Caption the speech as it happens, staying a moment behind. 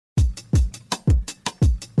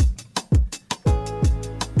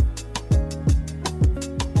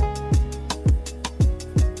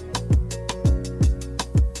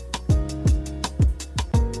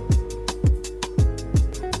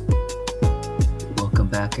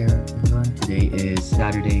back, everyone. Today is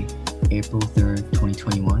Saturday, April 3rd,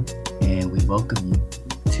 2021, and we welcome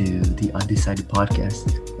you to the Undecided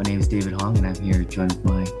Podcast. My name is David Hong, and I'm here joined with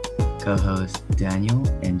my co-hosts Daniel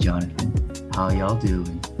and Jonathan. How y'all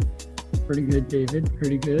doing? Pretty good, David.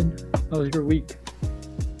 Pretty good. How was your week?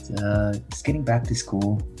 Just getting back to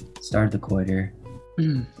school. Started the quarter.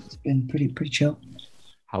 It's been pretty chill.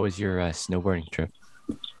 How was your snowboarding trip?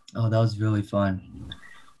 Oh, that was really fun.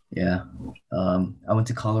 Yeah. I went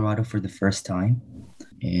to Colorado for the first time,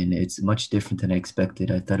 and it's much different than I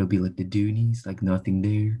expected. I thought it would be like the Doonies, like nothing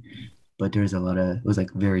there, but there's it was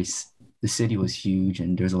like the city was huge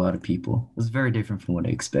and there's a lot of people. It was very different from what I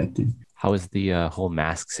expected. How was the whole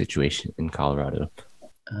mask situation in Colorado?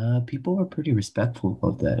 People were pretty respectful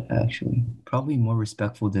of that, actually. Probably more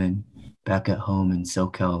respectful than back at home in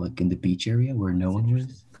SoCal, like in the beach area where no one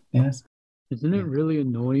wears masks. Isn't it really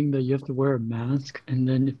annoying that you have to wear a mask and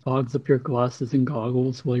then it fogs up your glasses and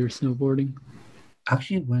goggles while you're snowboarding?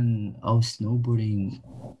 Actually, when I was snowboarding,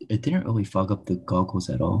 it didn't really fog up the goggles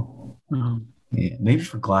at all. Yeah, maybe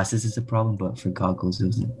for glasses it's a problem, but for goggles it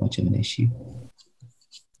wasn't much of an issue.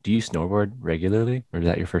 Do you snowboard regularly, or is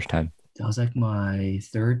that your first time? That was like my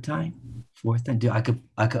fourth time. Dude, I could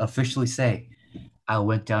officially say I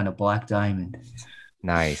went down a black diamond.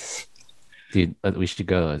 Nice. Dude, we should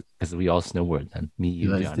go because we all snowboard then. Me,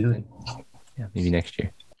 you, Let's do Jonathan. it. Yeah, maybe next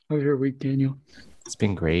year. How was your week, Daniel? It's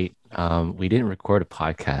been great. We didn't record a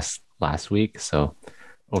podcast last week, so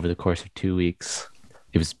over the course of 2 weeks,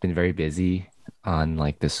 it's been very busy on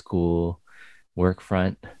like the school work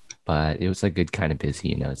front, but it was a good kind of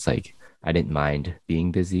busy. It's like I didn't mind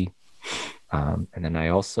being busy. And then I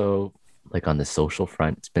also, like on the social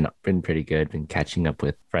front, it's been pretty good. Been catching up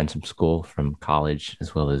with friends from school, from college,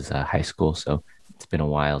 as well as high school. So it's been a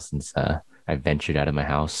while since I ventured out of my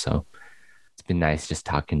house. So it's been nice just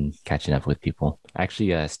catching up with people. I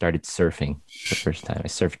actually started surfing the first time. I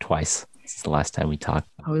surfed twice since the last time we talked.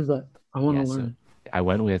 How is that? I want to learn. I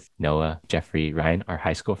went with Noah, Jeffrey, Ryan, our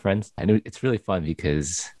high school friends. I know it's really fun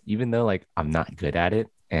because even though like I'm not good at it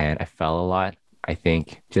and I fell a lot, I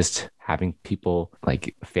think just having people,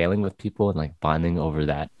 like failing with people and like bonding over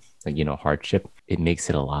that, like, hardship, it makes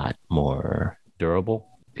it a lot more durable.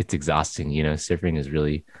 It's exhausting, surfing is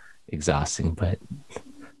really exhausting, but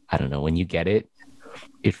I don't know, when you get it,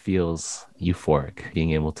 it feels euphoric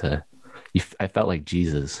being able to, I felt like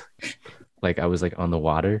Jesus. Like I was like on the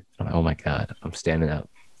water. I'm like, oh my God, I'm standing up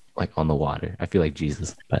like on the water. I feel like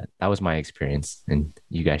Jesus. But that was my experience. And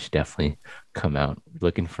you guys should definitely come out.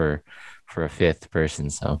 Looking for a fifth person.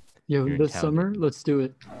 So yeah, this summer, let's do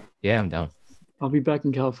it. Yeah, I'm down. I'll be back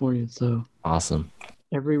in California. So awesome.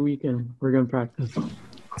 Every weekend we're going to practice.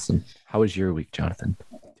 Awesome. How was your week, Jonathan?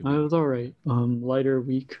 It was all right. Lighter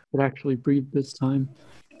week. Could actually breathe this time.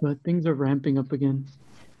 But things are ramping up again.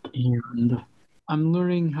 And I'm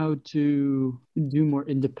learning how to do more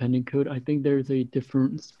independent code. I think there's a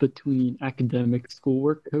difference between academic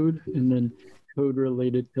schoolwork code and then code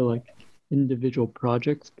related to like individual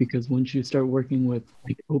projects, because once you start working with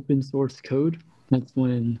like open source code, that's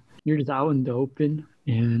when you're just out in the open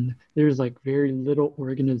and there's like very little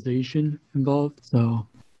organization involved. So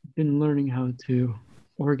I've been learning how to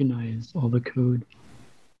organize all the code.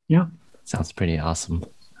 Yeah. Sounds pretty awesome.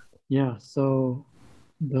 Yeah. So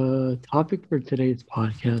the topic for today's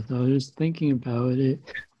podcast, I was just thinking about it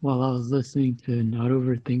while I was listening to Not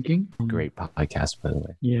Overthinking. Great podcast, by the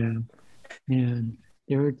way. Yeah. And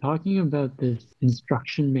they were talking about this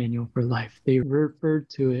instruction manual for life. They referred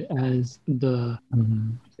to it as the,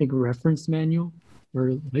 reference manual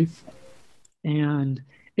for life. And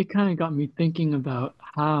it kind of got me thinking about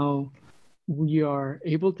how we are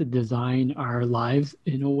able to design our lives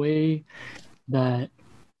in a way that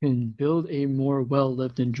can build a more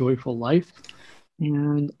well-lived and joyful life.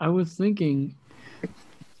 And I was thinking,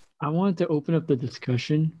 I wanted to open up the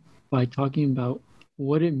discussion by talking about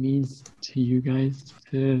what it means to you guys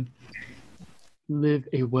to live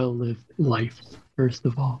a well-lived life, first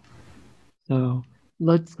of all. So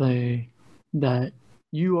let's say that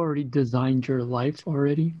you already designed your life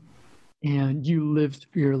already, and you lived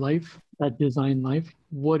your life, that designed life.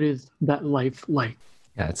 What is that life like?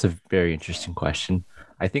 Yeah, it's a very interesting question.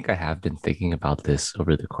 I think I have been thinking about this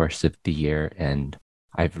over the course of the year, and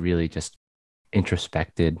I've really just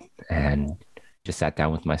introspected and just sat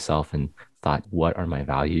down with myself and thought, what are my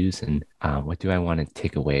values and what do I want to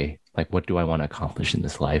take away? Like, what do I want to accomplish in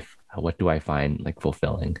this life? What do I find like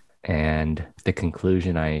fulfilling? And the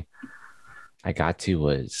conclusion I got to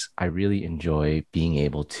was I really enjoy being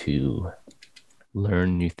able to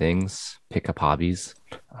learn new things, pick up hobbies.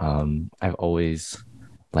 I've always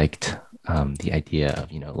liked the idea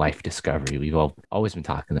of, life discovery. We've always been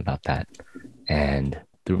talking about that. And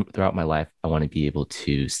throughout my life, I want to be able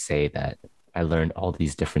to say that I learned all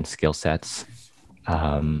these different skill sets,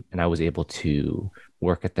 and I was able to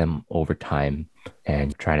work at them over time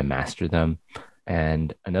and try to master them.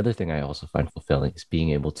 And another thing I also find fulfilling is being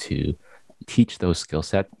able to teach those skill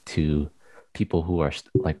set to people who are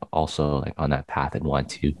like also like on that path and want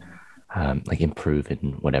to like improve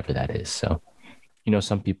in whatever that is. So,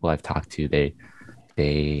 some people I've talked to,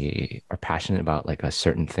 they are passionate about like a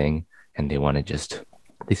certain thing, and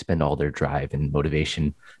they spend all their drive and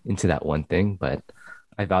motivation into that one thing. But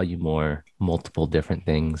I value more multiple different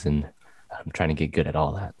things, and I'm trying to get good at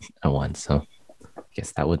all that at once. So I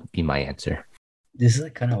guess that would be my answer. This is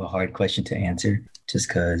like kind of a hard question to answer, just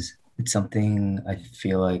because it's something I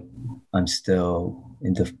feel like I'm still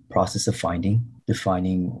in the process of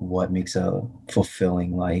defining what makes a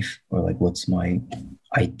fulfilling life, or like what's my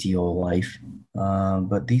ideal life.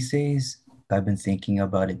 But these days, I've been thinking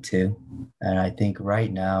about it too. And I think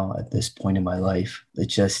right now, at this point in my life,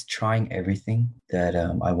 it's just trying everything that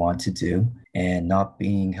I want to do and not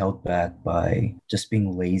being held back by just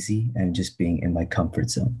being lazy and just being in my comfort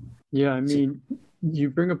zone. Yeah, I mean, you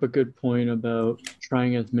bring up a good point about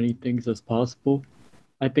trying as many things as possible.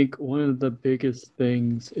 I think one of the biggest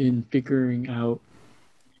things in figuring out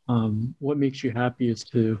what makes you happy is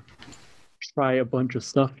to try a bunch of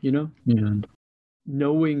stuff, and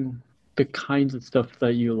knowing the kinds of stuff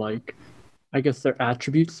that you like. I guess their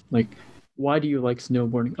attributes, like, why do you like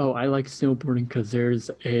snowboarding? Oh, I like snowboarding because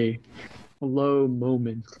there's a low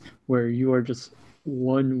moment where you are just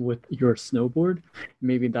one with your snowboard.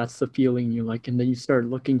 Maybe that's the feeling you like, and then you start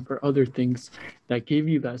looking for other things that give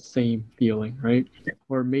you that same feeling, right?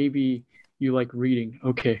 Or maybe you like reading.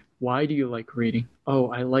 Okay, why do you like reading?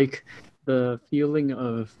 Oh, I like the feeling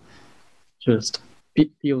of just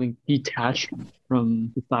feeling detached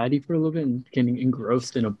from society for a little bit and getting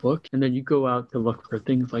engrossed in a book, and then you go out to look for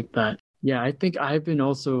things like that. Yeah, I think I've been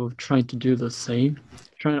also trying to do the same,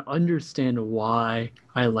 trying to understand why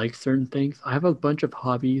I like certain things. I have a bunch of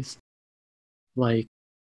hobbies like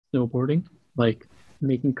snowboarding, like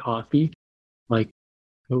making coffee, like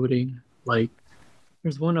coding, like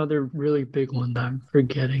there's one other really big one that I'm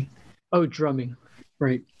forgetting. Oh, drumming,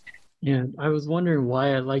 right. And I was wondering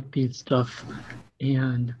why I like these stuff.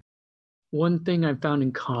 And one thing I found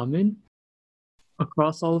in common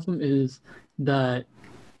across all of them is that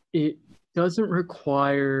it doesn't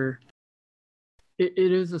require, it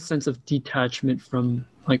is a sense of detachment from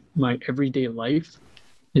like my everyday life.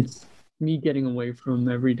 It's me getting away from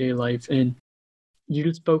everyday life, and you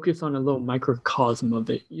just focus on a little microcosm of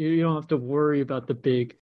it. You don't have to worry about the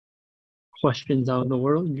big questions out in the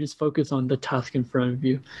world. You just focus on the task in front of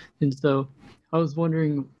you. And so I was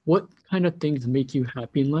wondering, what kind of things make you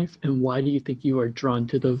happy in life, and why do you think you are drawn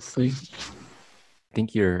to those things? I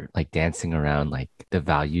think you're like dancing around like the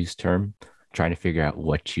values term, trying to figure out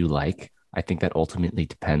what you like. I think that ultimately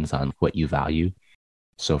depends on what you value.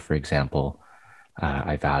 So for example,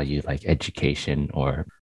 I value like education or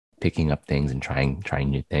picking up things and trying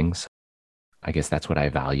new things. I guess that's what I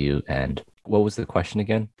value. And what was the question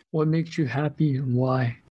again? What makes you happy and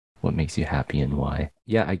why? What makes you happy and why?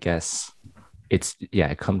 Yeah, I guess it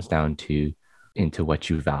comes down to into what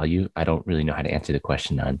you value. I don't really know how to answer the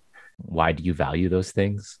question on why do you value those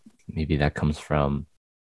things? Maybe that comes from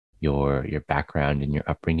your background and your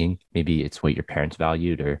upbringing. Maybe it's what your parents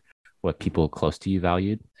valued or what people close to you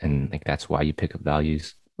valued, and like that's why you pick up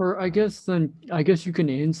values. Or I guess you can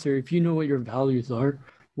answer, if you know what your values are,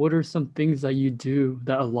 what are some things that you do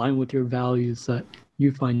that align with your values that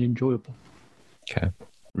you find enjoyable? Okay.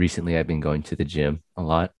 Recently I've been going to the gym a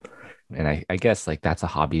lot, and I guess like that's a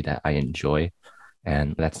hobby that I enjoy,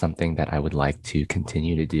 and that's something that I would like to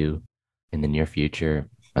continue to do in the near future,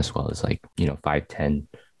 as well as like 5, 10,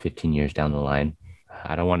 15 years down the line.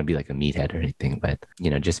 I don't want to be like a meathead or anything, but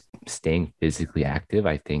just staying physically active.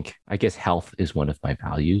 I guess health is one of my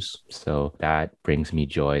values. So that brings me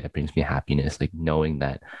joy, that brings me happiness, like knowing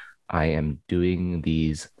that I am doing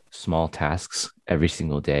these small tasks every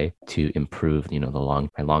single day to improve,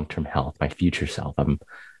 my long-term health, my future self.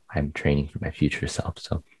 I'm training for my future self.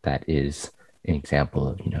 So that is an example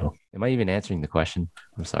of, am I even answering the question?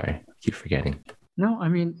 I'm sorry, I keep forgetting. No, I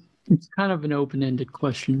mean, it's kind of an open-ended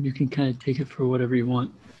question. You can kind of take it for whatever you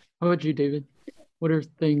want. How about you, David? What are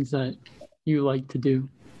things that you like to do?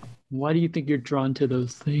 Why do you think you're drawn to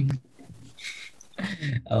those things?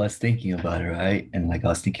 I was thinking about it, right? And like I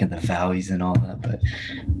was thinking of the values and all that, but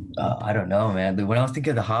I don't know, man. When I was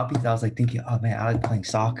thinking of the hobbies, I was like thinking, oh man, I like playing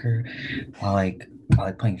soccer. I like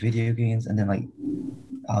playing video games. And then like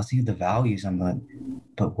I was thinking of the values. I'm like,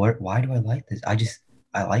 but why do I like this?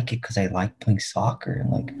 I like it because I like playing soccer, and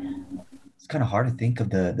like it's kind of hard to think of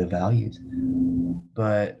the values.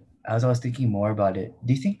 But as I was thinking more about it,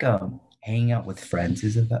 do you think hanging out with friends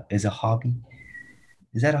is a hobby?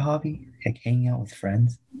 Is that a hobby? Like hanging out with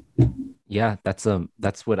friends? Yeah, that's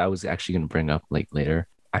what I was actually going to bring up like later.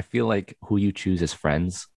 I feel like who you choose as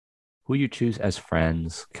friends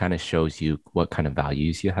kind of shows you what kind of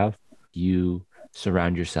values you have. You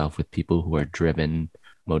surround yourself with people who are driven,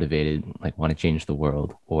 motivated, like want to change the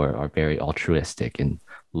world, or are very altruistic and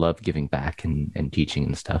love giving back and teaching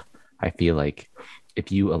and stuff. I feel like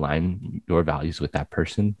if you align your values with that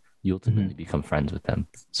person, you ultimately become friends with them.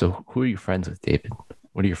 So who are you friends with, David?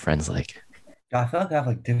 What are your friends like? Yeah, I feel like I have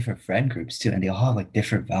like different friend groups too, and they all have like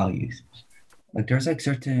different values. Like there's like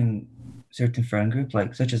certain friend groups,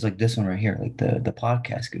 like such as like this one right here, like the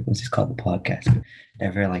podcast group. Let's just call it the podcast group.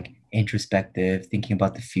 They're very like introspective, thinking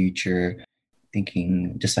about the future,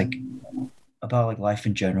 thinking just like about like life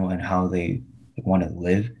in general and how they want to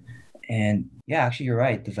live. And yeah, actually, you're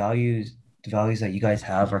right. The values that you guys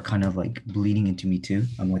have are kind of like bleeding into me too.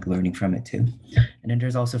 I'm like learning from it too. And then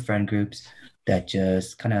there's also friend groups that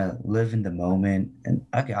just kind of live in the moment. And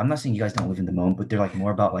okay, I'm not saying you guys don't live in the moment, but they're like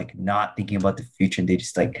more about like not thinking about the future, and they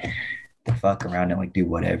just like the fuck around and like do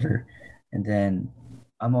whatever. And then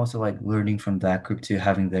I'm also like learning from that group too,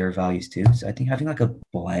 having their values too. So I think having like a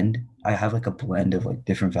blend, I have like a blend of like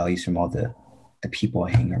different values from all the people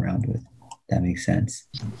I hang around with. That makes sense.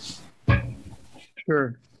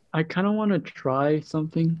 Sure. I kind of want to try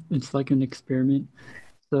something. It's like an experiment.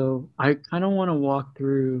 So I kind of want to walk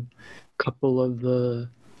through a couple of the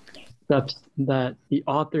steps that the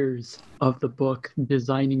authors of the book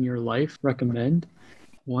Designing Your Life recommend.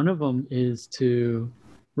 One of them is to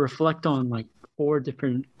reflect on like 4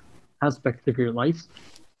 different aspects of your life: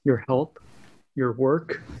 your health, your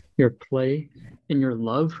work, your play, and your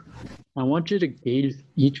love. I want you to gauge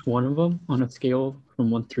each one of them on a scale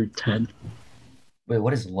from 1 through 10. Wait,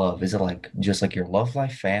 what is love? Is it like just like your love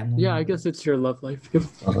life, Yeah, I family? guess it's your love life. Yep.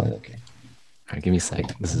 Love life, okay. All right, give me a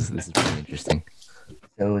sec. This is pretty interesting.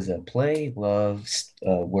 So is it play, love,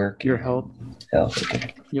 work, Your and health. health?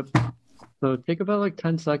 Okay. Yep. So take about like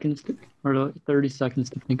 10 seconds or like 30 seconds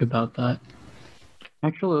to think about that.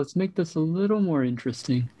 Actually, let's make this a little more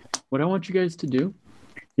interesting. What I want you guys to do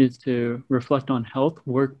is to reflect on health,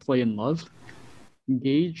 work, play, and love.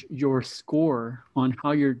 Gauge your score on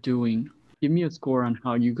how you're doing. Give me a score on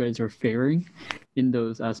how you guys are faring in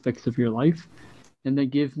those aspects of your life, and then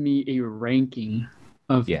give me a ranking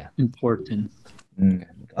of Yeah. importance.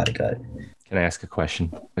 Got it, got it. Can I ask a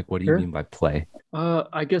question? Like, what do you Sure. mean by play?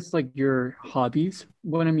 I guess like your hobbies.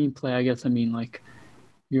 When I mean play, I guess I mean like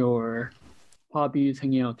your hobbies,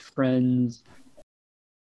 hanging out with friends.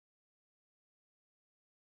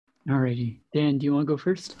 Alrighty. Dan, do you want to go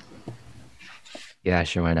first? Yeah,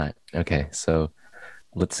 sure, why not? Okay, so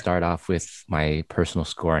let's start off with my personal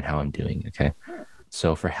score and how I'm doing. Okay,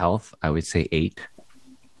 so for health, I would say 8.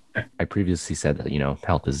 I previously said that,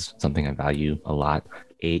 health is something I value a lot.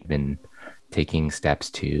 8, been taking steps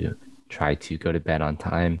to try to go to bed on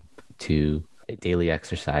time, to daily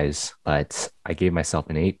exercise, but I gave myself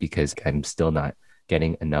an 8 because I'm still not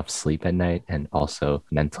getting enough sleep at night, and also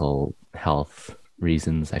mental health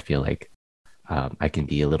reasons. I feel like I can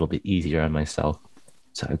be a little bit easier on myself.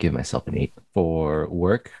 So I give myself an 8. For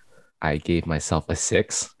work, I gave myself a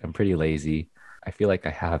 6. I'm pretty lazy. I feel like I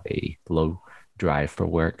have a low drive for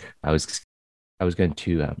work. I was going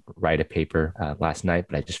to write a paper last night,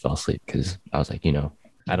 but I just fell asleep because I was like,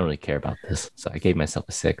 I don't really care about this. So I gave myself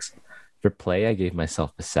a 6. For play, I gave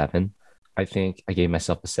myself a 7. I think I gave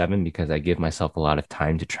myself a 7 because I give myself a lot of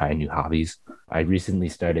time to try new hobbies. I recently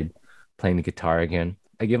started playing the guitar again.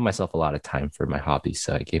 I give myself a lot of time for my hobbies,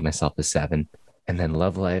 so I gave myself a 7. And then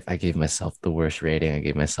love life, I gave myself the worst rating. I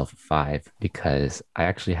gave myself a 5 because I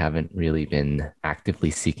actually haven't really been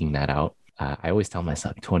actively seeking that out. I always tell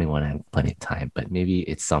myself 21, I have plenty of time, but maybe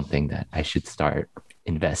it's something that I should start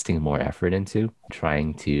investing more effort into,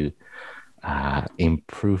 trying to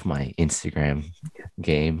improve my Instagram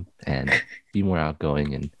game and be more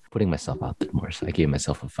outgoing and putting myself out there more. So I gave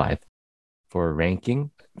myself a 5. For ranking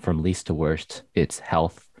from least to worst, it's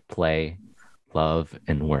health, play, love,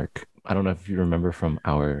 and work. I don't know if you remember from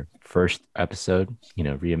our first episode,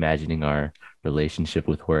 reimagining our relationship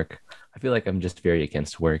with work. I feel like I'm just very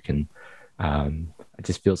against work, and it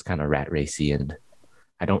just feels kind of rat racy, and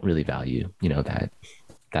I don't really value,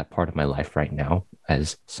 that part of my life right now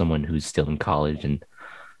as someone who's still in college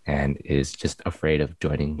and is just afraid of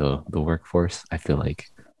joining the workforce. I feel like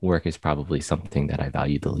work is probably something that I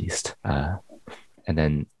value the least. And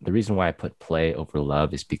then the reason why I put play over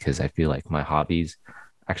love is because I feel like my hobbies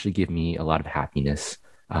actually give me a lot of happiness.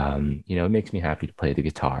 It makes me happy to play the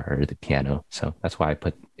guitar or the piano. So that's why I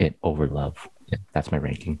put it over love. Yeah, that's my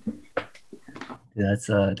ranking. That's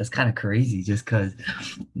kind of crazy just because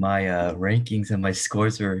my rankings and my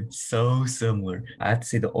scores were so similar. I have to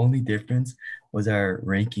say the only difference was our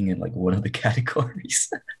ranking in like one of the categories.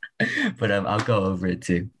 But I'll go over it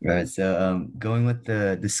too. Right. So going with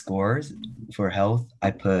the scores for health,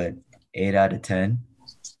 I put 8 out of 10.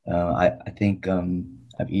 I think I'm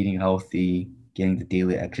eating healthy, getting the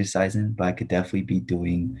daily exercise in, but I could definitely be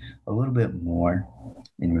doing a little bit more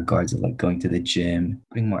in regards of like going to the gym,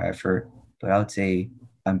 putting more effort. But I would say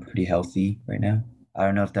I'm pretty healthy right now. I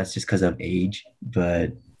don't know if that's just because of age,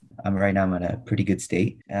 but I'm in a pretty good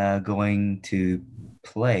state. Going to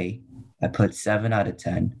play, I put 7 out of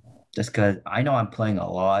 10. Just because I know I'm playing a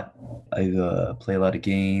lot. I play a lot of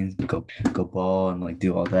games, go ball and like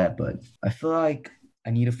do all that. But I feel like I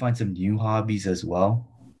need to find some new hobbies as well.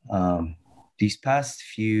 These past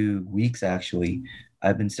few weeks, actually,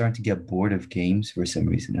 I've been starting to get bored of games for some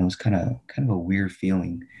reason. It was kind of a weird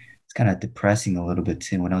feeling. It's kind of depressing a little bit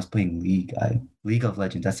too. When I was playing League of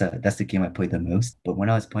Legends, that's the game I played the most. But when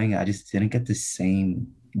I was playing it, I just didn't get the same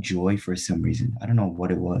joy for some reason. I don't know what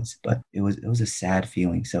it was, but it was a sad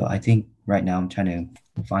feeling. So I think right now I'm trying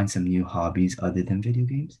to find some new hobbies other than video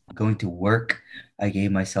games. Going to work, I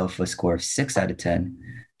gave myself a score of 6 out of 10,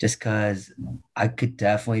 just because I could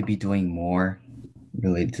definitely be doing more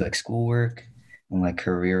related to like schoolwork and like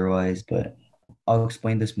career wise, but I'll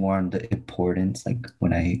explain this more on the importance, like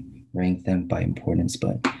when I rank them by importance,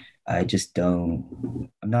 but I just don't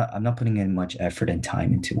I'm not putting in much effort and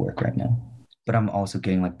time into work right now. But I'm also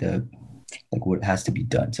getting like what has to be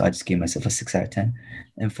done. So I just gave myself a 6 out of 10.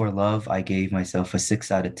 And for love, I gave myself a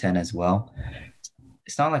 6 out of 10 as well.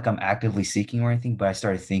 It's not like I'm actively seeking or anything, but I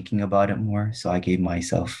started thinking about it more. So I gave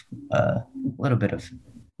myself a little bit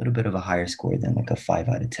of a higher score than like a 5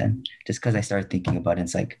 out of 10, just because I started thinking about it.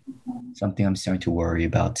 It's like something I'm starting to worry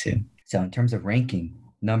about too. So in terms of ranking,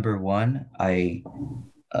 number one, I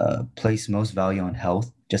place most value on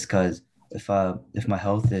health, just because if my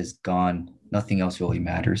health is gone, nothing else really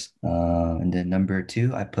matters. And then number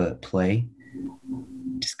two, I put play,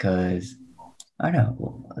 just because I don't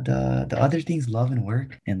know the other things, love and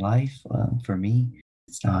work in life. For me,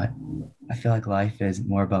 it's not. I feel like life is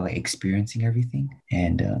more about like experiencing everything,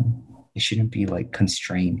 and it shouldn't be like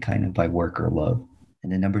constrained kind of by work or love.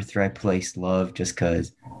 And then number three, I placed love, just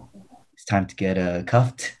because it's time to get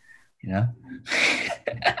cuffed, you know.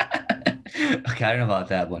 Okay, I don't know about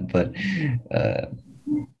that one, but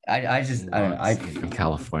I don't know. In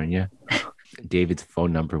California. David's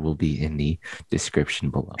phone number will be in the description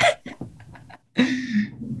below.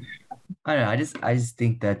 I don't know. I just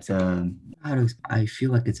think that I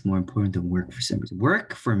feel like it's more important than work for some reason.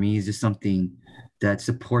 Work for me is just something that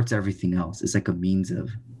supports everything else. It's like a means of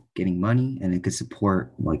getting money, and it could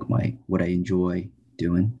support like my what I enjoy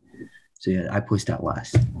doing. So yeah, I pushed that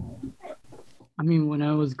last. I mean, when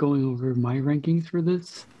I was going over my rankings for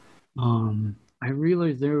this, I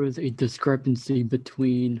realized there was a discrepancy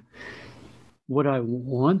between what I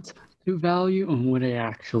want to value and what I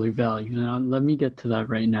actually value. Now, let me get to that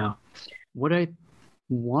right now. What I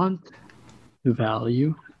want to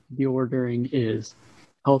value, the ordering is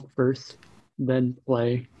health first, then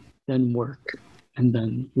play, then work, and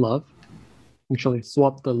then love. Actually,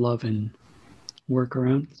 swap the love and work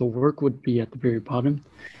around. So work would be at the very bottom.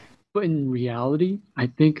 But in reality, I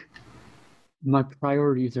think my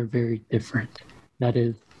priorities are very different. That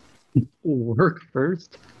is, work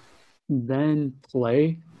first, then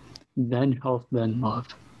play, then health, then love.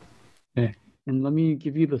 Okay. And let me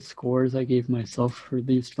give you the scores I gave myself for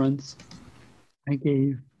these fronts. I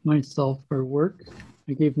gave myself for work,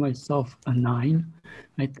 I gave myself a 9.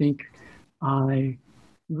 I think I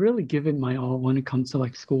really give it my all when it comes to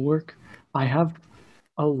like schoolwork. I have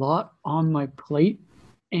a lot on my plate,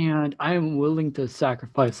 and I am willing to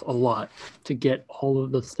sacrifice a lot to get all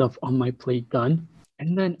of the stuff on my plate done.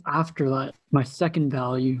 And then after that, my second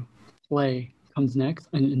value, play, comes next.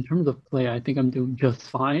 And in terms of play, I think I'm doing just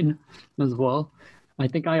fine as well. I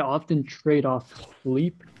think I often trade off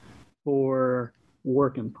sleep for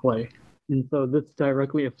work and play. And so this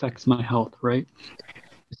directly affects my health, right?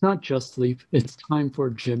 It's not just sleep, it's time for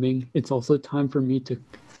gymming. It's also time for me to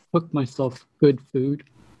cook myself good food,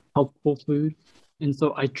 helpful food. And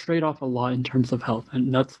so I trade off a lot in terms of health.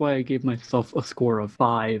 And that's why I gave myself a score of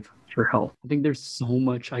 5 for health. I think there's so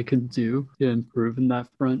much I could do to improve in that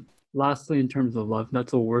front. Lastly, in terms of love,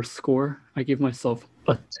 that's a worse score. I gave myself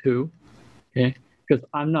a 2. Okay. Because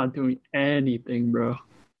I'm not doing anything, bro.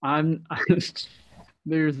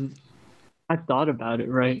 There's I've thought about it,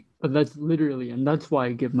 right? But that's literally, and that's why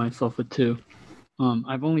I give myself a 2.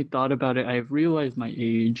 I've only thought about it. I've realized my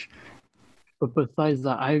age, but besides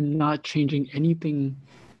that, I'm not changing anything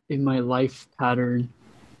in my life pattern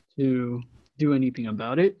to do anything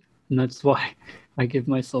about it, and that's why I give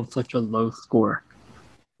myself such a low score.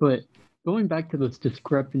 But going back to this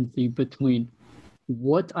discrepancy between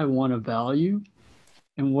what I want to value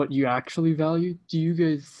and what you actually value, do you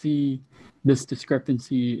guys see this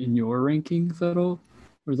discrepancy in your rankings at all?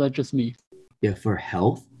 Or is that just me? Yeah, for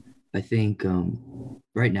health, I think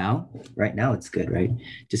right now it's good, right?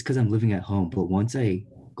 Just because I'm living at home. But once I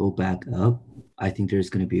go back up, I think there's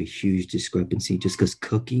going to be a huge discrepancy just because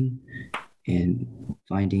cooking and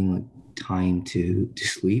finding like time to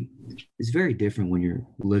sleep is very different when you're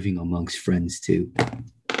living amongst friends too.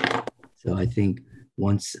 So I think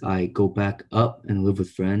once I go back up and live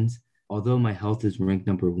with friends, although my health is ranked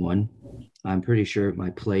number one, I'm pretty sure my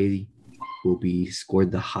play will be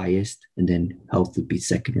scored the highest, and then health would be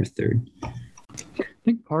second or third. I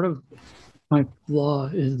think part of my flaw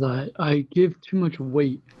is that I give too much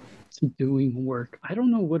weight to doing work. I don't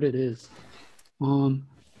know what it is.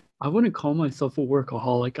 I wouldn't call myself a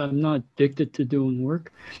workaholic. I'm not addicted to doing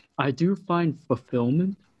work. I do find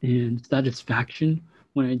fulfillment and satisfaction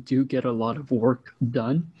when I do get a lot of work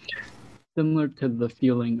done, similar to the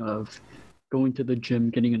feeling of going to the gym,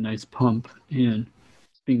 getting a nice pump, and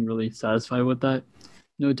being really satisfied with that.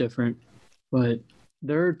 No different. But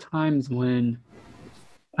there are times when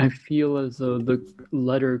I feel as though the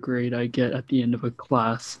letter grade I get at the end of a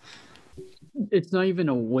class, it's not even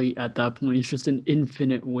a weight at that point. It's just an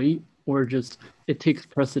infinite weight, or just it takes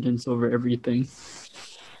precedence over everything.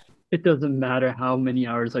 It doesn't matter how many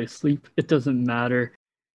hours I sleep. It doesn't matter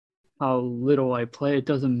how little I play. It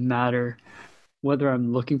doesn't matter whether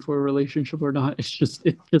I'm looking for a relationship or not. It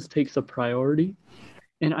just takes a priority.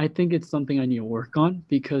 And I think it's something I need to work on,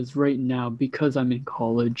 because right now, because I'm in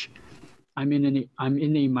college, I'm in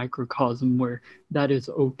a microcosm where that is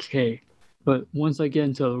okay. But once I get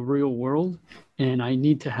into the real world and I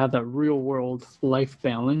need to have that real world life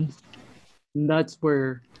balance, that's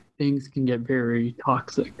where things can get very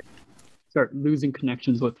toxic. Start losing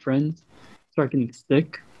connections with friends, start getting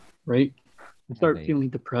sick, right? Start feeling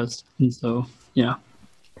depressed. And so, yeah.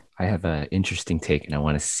 I have an interesting take and I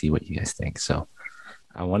want to see what you guys think. So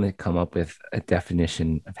I want to come up with a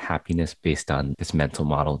definition of happiness based on this mental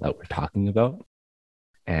model that we're talking about.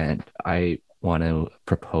 And I want to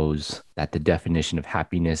propose that the definition of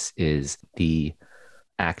happiness is the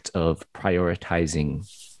act of prioritizing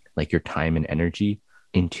like your time and energy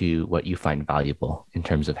into what you find valuable in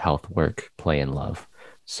terms of health, work, play, and love.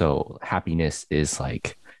 So happiness is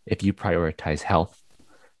like if you prioritize health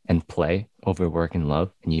and play over work and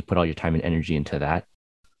love, and you put all your time and energy into that.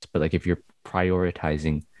 But like if you're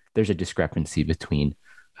prioritizing, there's a discrepancy between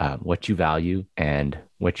what you value and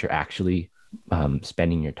what you're actually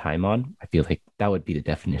spending your time on. I feel like that would be the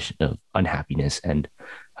definition of unhappiness and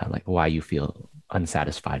like why you feel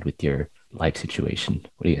unsatisfied with your life situation.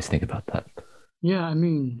 What do you guys think about that? Yeah, I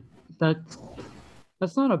mean, that's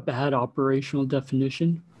not a bad operational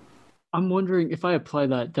definition. I'm wondering if I apply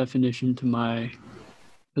that definition to my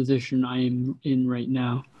position I am in right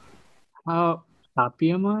now, how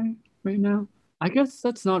happy am I right now? I guess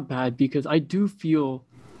that's not bad, because I do feel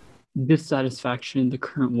dissatisfaction in the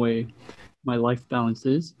current way my life balance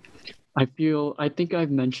is. I think I've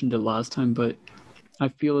mentioned it last time, but I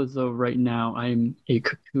feel as though right now I'm a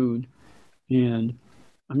cocoon and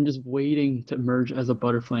I'm just waiting to emerge as a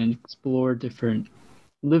butterfly and explore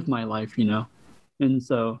live my life, you know? And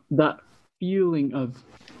so that feeling of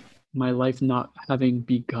my life not having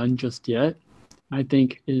begun just yet, I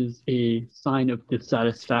think is a sign of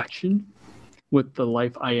dissatisfaction with the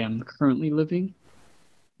life I am currently living.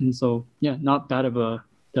 And so, yeah, not bad of a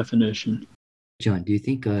definition. John, do you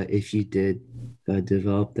think if you did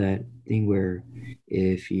develop that thing where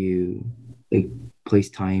if you like place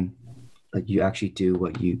time, like you actually do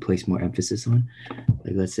what you place more emphasis on,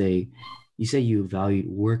 like let's say you say you value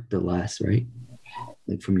work the last, right?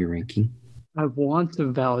 Like from your ranking. I want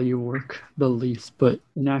to value work the least, but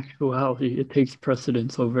in actuality, it takes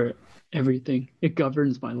precedence over everything. It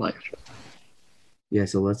governs my life. Yeah,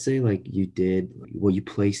 so let's say like you did what you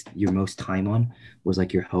placed your most time on was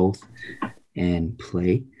like your health and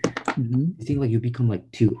play. Mm-hmm. You think like you become like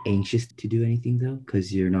too anxious to do anything though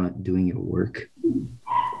because you're not doing your work?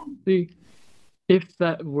 See, if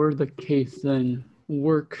that were the case, then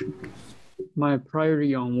my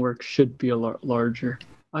priority on work should be a lot larger.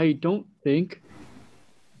 I don't think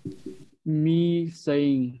me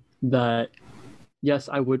saying that, yes,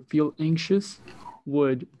 I would feel anxious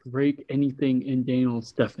would break anything in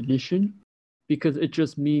Daniel's definition. because it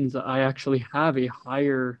just means that I actually have a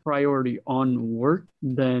higher priority on work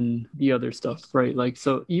than the other stuff, right? Like,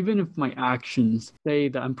 so even if my actions say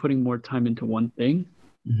that I'm putting more time into one thing,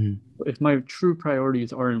 if my true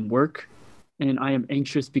priorities are in work and I am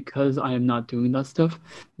anxious because I am not doing that stuff,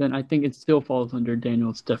 then I think it still falls under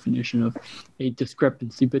Daniel's definition of a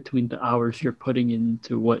discrepancy between the hours you're putting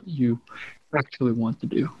into what you actually want to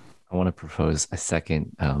do. I want to propose a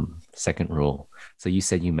second rule. So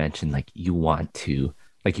you mentioned like you want to,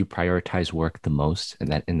 like, you prioritize work the most, and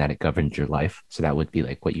that it governs your life. So that would be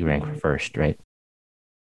like what you rank for first, right?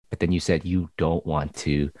 But then you said you don't want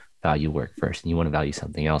to value work first, and you want to value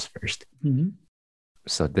something else first.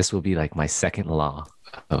 So this will be like my second law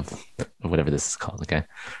of whatever this is called. Okay.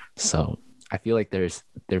 So I feel like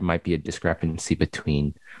there might be a discrepancy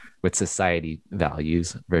between what society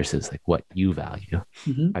values versus like what you value.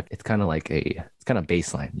 It's kind of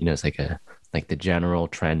baseline, it's like the general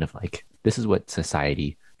trend of like, this is what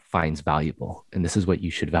society finds valuable, and this is what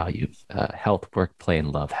you should value. Health, work, play,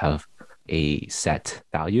 and love have a set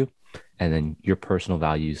value, and then your personal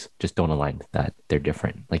values just don't align with that. They're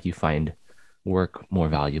different. Like, you find work more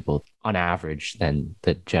valuable on average than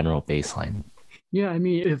the general baseline. Yeah, I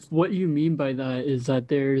mean, if what you mean by that is that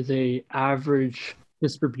there's a average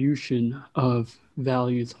distribution of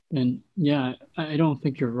values, then yeah, I don't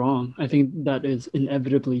think you're wrong. I think that is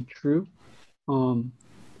inevitably true.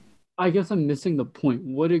 I guess I'm missing the point.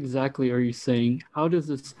 What exactly are you saying? How does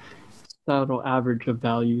this subtle average of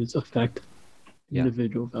values affect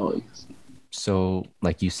individual values? So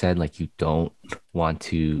like you said, like, you don't want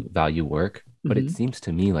to value work, but it seems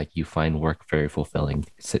to me like you find work very fulfilling.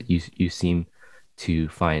 So you seem to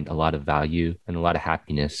find a lot of value and a lot of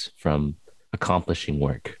happiness from accomplishing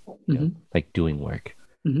work, like doing work.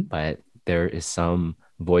 But there is some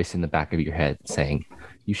voice in the back of your head saying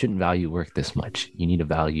you shouldn't value work this much. You need to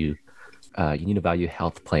value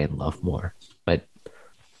health, play, and love more. But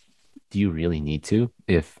do you really need to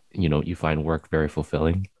if you find work very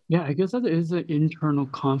fulfilling? Yeah, I guess that is an internal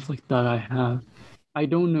conflict that I have. I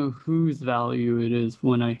don't know whose value it is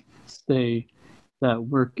when I say that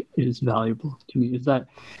work is valuable to me. Is that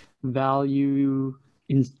value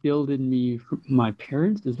instilled in me from my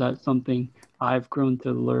parents? Is that something I've grown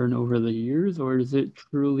to learn over the years, or is it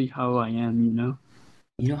truly how I am, You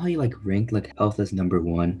know how you like rank like health as number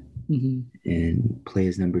one and play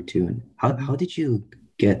as number two? And how did you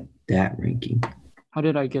get that ranking? How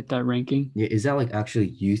did I get that ranking? Yeah, is that like actually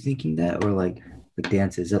you thinking that, or like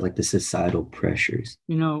dance? Is that like the societal pressures?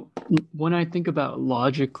 When I think about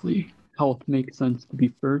logically, health makes sense to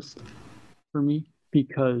be first for me,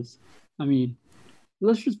 because, I mean,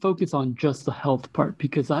 let's just focus on just the health part,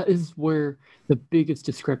 because that is where the biggest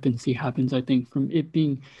discrepancy happens, I think, from it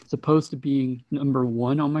being supposed to being number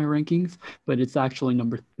one on my rankings, but it's actually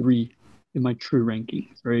number 3 in my true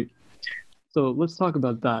rankings, right? So let's talk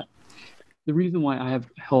about that. The reason why I have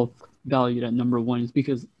health valued at number 1 is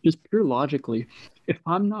because, just pure logically, if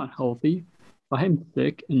I'm not healthy, if I'm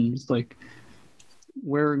sick and just like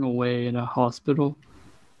wearing away in a hospital,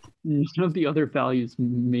 none of the other values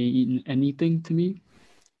mean anything to me,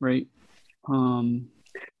 right?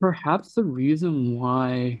 Perhaps the reason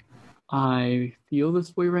why I feel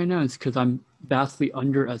this way right now is because I'm vastly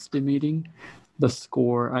underestimating the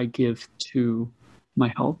score I give to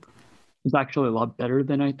my health. It's actually a lot better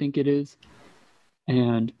than I think it is.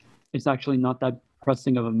 And it's actually not that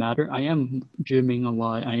pressing of a matter. I am gymming a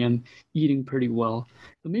lot. I am eating pretty well.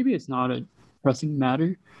 So maybe it's not a pressing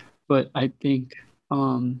matter, but I think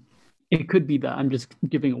it could be that I'm just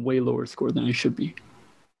giving a way lower score than I should be.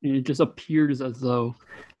 And it just appears as though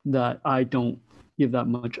that I don't give that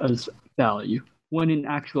much as value, when in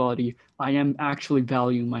actuality, I am actually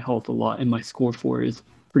valuing my health a lot, and my score for it is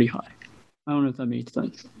pretty high. I don't know if that made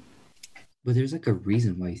sense. But there's like a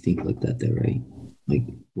reason why you think like that, though, right? Like,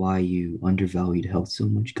 why you undervalued health so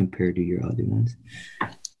much compared to your other ones.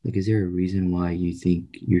 Like, is there a reason why you think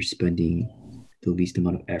you're spending the least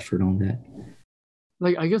amount of effort on that?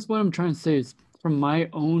 Like, I guess what I'm trying to say is, from my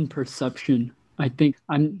own perception, I think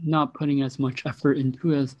I'm not putting as much effort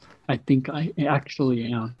into as I think I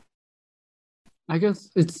actually am. I guess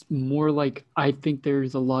it's more like I think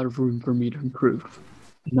there's a lot of room for me to improve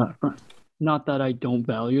in that front. Not that I don't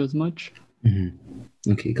value as much.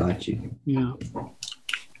 Okay, got you. Yeah.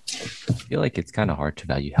 I feel like it's kind of hard to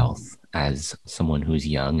value health as someone who's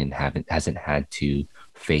young and hasn't had to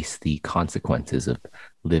face the consequences of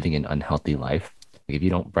living an unhealthy life. Like, if you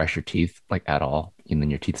don't brush your teeth like at all, and then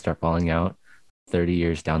your teeth start falling out 30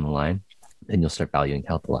 years down the line, then you'll start valuing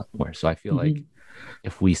health a lot more. So I feel like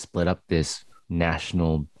if we split up this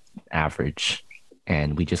national average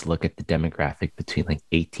and we just look at the demographic between like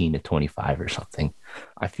 18 to 25 or something,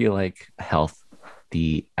 I feel like health,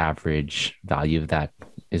 the average value of that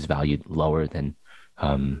is valued lower than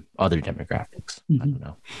other demographics. I don't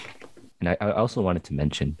know. And I also wanted to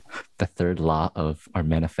mention the third law of our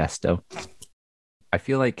manifesto. I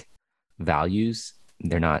feel like values,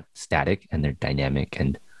 they're not static and they're dynamic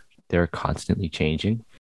and they're constantly changing.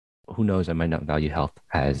 Who knows? I might not value health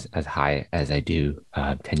as high as I do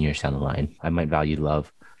 10 years down the line. I might value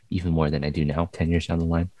love even more than I do now 10 years down the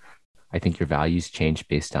line. I think your values change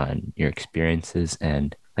based on your experiences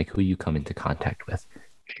and like who you come into contact with.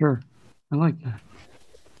 Sure. I like that.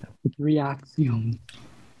 The 3 axioms,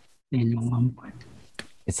 Daniel Lumwood.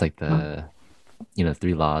 It's like the,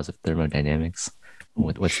 3 laws of thermodynamics.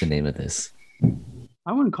 What's the name of this?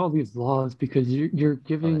 I wouldn't call these laws because you're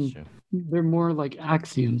giving, they're more like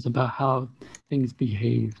axioms about how things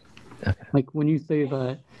behave. Okay. Like when you say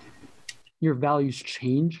that your values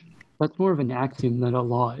change, that's more of an axiom than a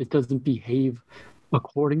law. It doesn't behave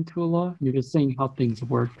according to a law. You're just saying how things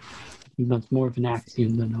work. And that's more of an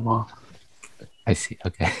axiom than a law. I see.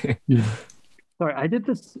 Okay. Yeah. Sorry, I did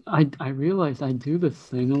this. I realized I do this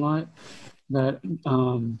thing a lot that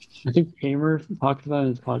I think Tamer talked about in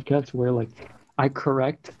his podcast where like I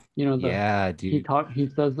correct, Yeah, dude. He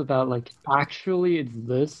says about like actually it's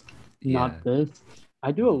this, not this.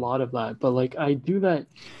 I do a lot of that, but like I do that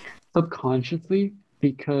subconsciously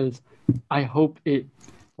because I hope it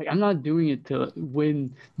like I'm not doing it to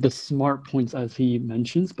win the smart points as he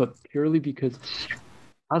mentions, but purely because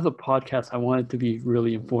as a podcast I want it to be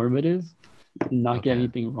really informative and not get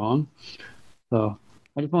anything wrong. So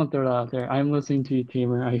I just want to throw that out there. I'm listening to you,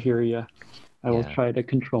 Tamer. I hear you. I will try to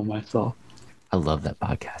control myself. I love that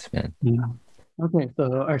podcast, man. Yeah. Okay,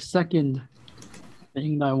 so our second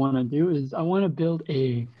thing that I want to do is I want to build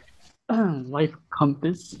a life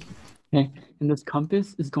compass. Okay, and this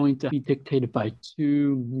compass is going to be dictated by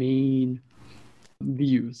 2 main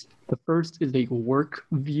views. The first is a work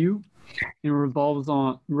view, and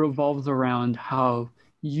revolves around how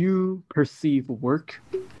you perceive work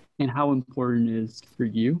and how important it is for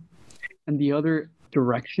you. And the other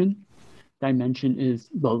dimension is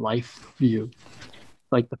the life view,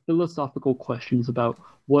 like the philosophical questions about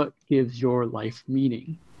what gives your life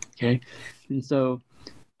meaning. Okay, and so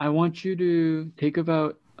I want you to take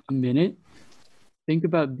about a minute, think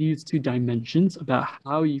about these 2 dimensions, about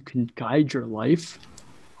how you can guide your life,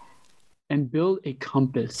 and build a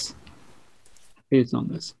compass based on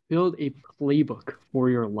this. Build a playbook for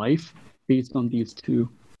your life based on these 2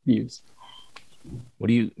 views. What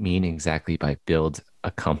do you mean exactly by build a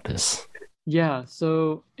compass? Yeah,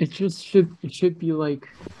 so it should be like,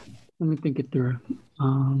 let me think it through.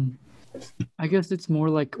 I guess it's more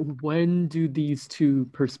like, when do these 2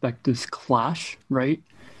 perspectives clash, right?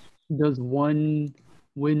 Does one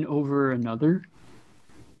win over another?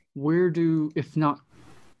 If not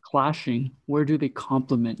clashing, where do they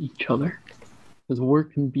complement each other? Because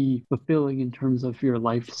work can be fulfilling in terms of your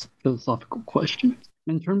life's philosophical questions.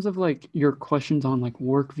 In terms of like your questions on like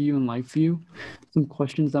work view and life view, some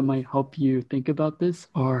questions that might help you think about this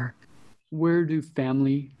are, where do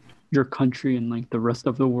family, your country, and like the rest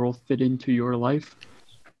of the world fit into your life?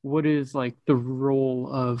 What is like the role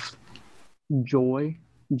of joy,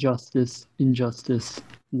 justice, injustice,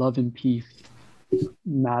 love, and peace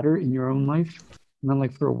matter in your own life? And then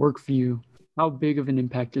like for a work view, how big of an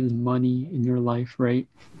impact is money in your life, right?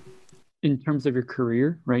 In terms of your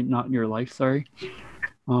career, right? Not in your life, sorry.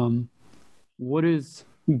 What is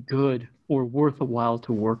good or worth a while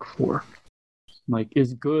to work for? Like,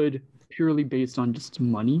 is good purely based on just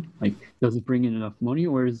money? Like, does it bring in enough money,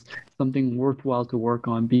 or is something worthwhile to work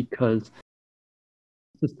on because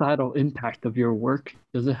societal impact of your work?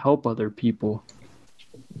 Does it help other people?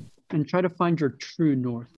 And try to find your true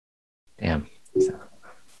north. Damn. This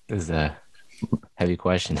is a heavy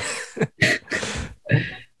question.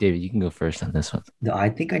 David, you can go first on this one. No, I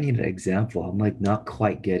think I need an example. I'm like not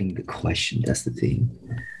quite getting the question. That's the thing.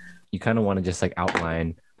 You kind of want to just like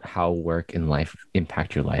outline how work and life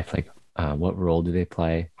impact your life. Like what role do they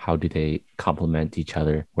play? How do they complement each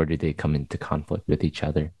other? Where do they come into conflict with each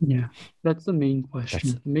other? Yeah, that's the main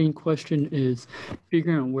question. The main question is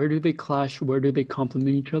figuring out, where do they clash? Where do they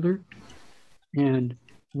complement each other? And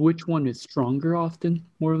which one is stronger often,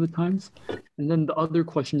 more of the times? And then the other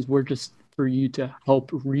questions were just for you to help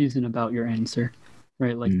reason about your answer,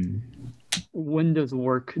 right? Like, when does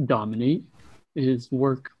work dominate? Is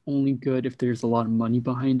work only good if there's a lot of money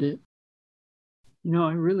behind it?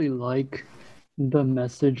 I really like the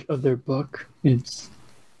message of their book. It's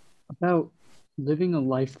about living a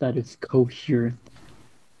life that is coherent.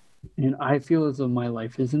 And I feel as though my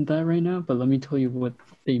life isn't that right now, but let me tell you what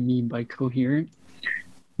they mean by coherent.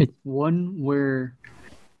 It's one where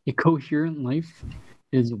a coherent life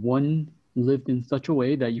is one lived in such a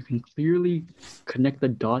way that you can clearly connect the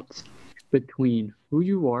dots between who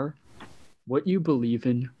you are, what you believe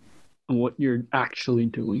in, and what you're actually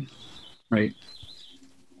doing, right?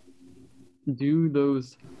 Do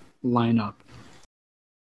those line up?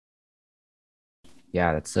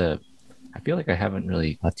 Yeah, I feel like I haven't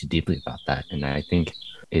really thought too deeply about that. And I think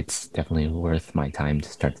it's definitely worth my time to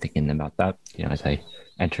start thinking about that, as I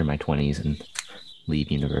enter my 20s and leave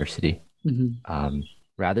university. Mm-hmm.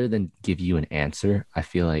 Rather than give you an answer, I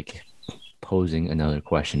feel like posing another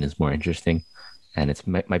question is more interesting and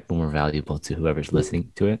might be more valuable to whoever's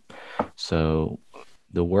listening to it. So,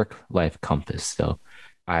 the work life compass. So,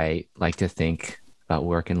 I like to think about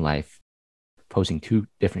work and life posing two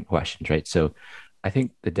different questions, right? So, I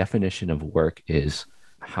think the definition of work is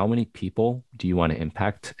how many people do you want to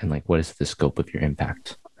impact and like what is the scope of your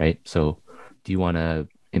impact, right? So, do you want to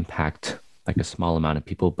impact like a small amount of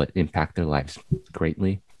people but impact their lives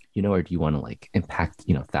greatly, or do you want to like impact,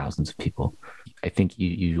 thousands of people? I think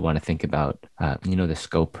you want to think about the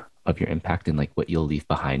scope of your impact and like what you'll leave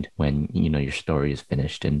behind when your story is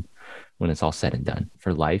finished and when it's all said and done.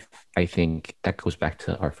 For life, I think that goes back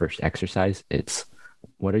to our first exercise. It's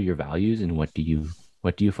what are your values and what do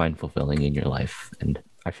you find fulfilling in your life? And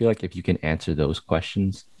I feel like if you can answer those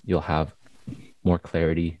questions, you'll have more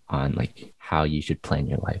clarity on like how you should plan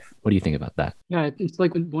your life. What do you think about that? Yeah, it's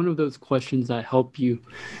like one of those questions that help you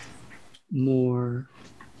more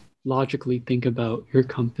logically think about your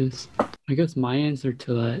compass. I guess my answer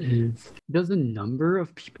to that is, does the number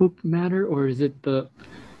of people matter, or is it the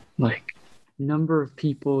like number of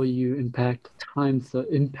people you impact times the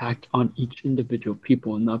impact on each individual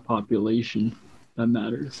people in that population that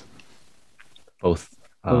matters? Both.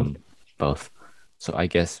 Both. Both. So I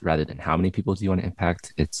guess rather than how many people do you want to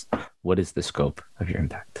impact, it's what is the scope of your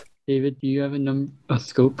impact? David, do you have a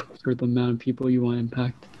scope for the amount of people you want to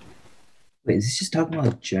impact? Wait, is this just talking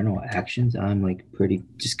about general actions? I'm like pretty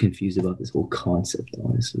just confused about this whole concept,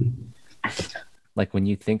 honestly. Like when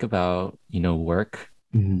you think about, work,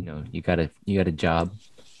 Mhm. you got a job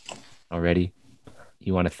already.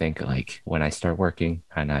 You want to think like when I start working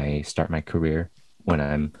and I start my career, when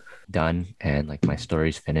I'm done and like my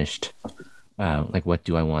story's finished, like what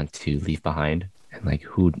do I want to leave behind, and like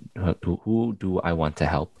who do I want to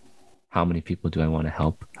help? How many people do I want to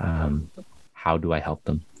help? How do I help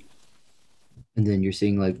them? And then you're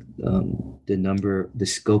saying like the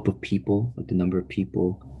scope of people, like the number of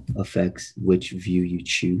people affects which view you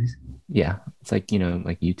choose. Yeah, it's like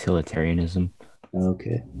like utilitarianism.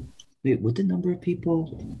 Okay. Wait, would the number of people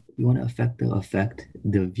you want to affect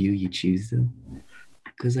the view you choose though?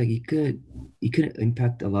 Because like you could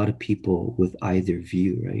impact a lot of people with either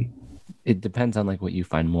view, right? It depends on like what you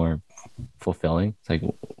find more fulfilling. It's like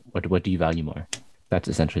what do you value more? That's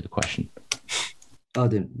essentially the question. Oh,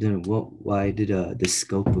 then why did the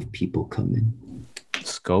scope of people come in?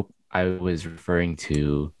 Scope, I was referring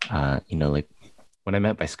to, like what I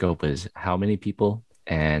meant by scope is how many people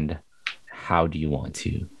and how do you want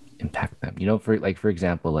to impact them? For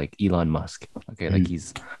example, like Elon Musk. Okay, like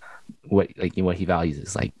he's what he values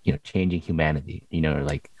is like changing humanity. Or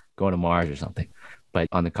like going to Mars or something. But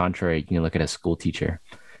on the contrary, you can look at a school teacher,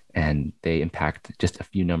 and they impact just a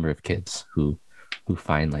few number of kids who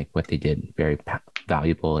find like what they did very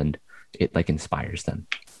valuable, and it like inspires them.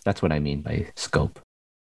 That's what I mean by scope.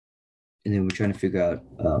 And then we're trying to figure out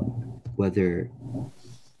whether.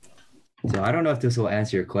 So I don't know if this will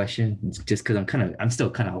answer your question, just because I'm still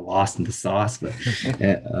kind of lost in the sauce. But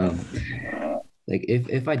like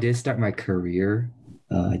if I did start my career,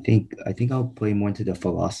 I think I'll play more into the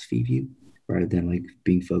philosophy view rather than like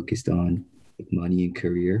being focused on like money and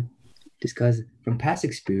career. Just because from past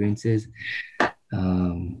experiences,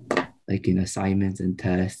 um, like in assignments and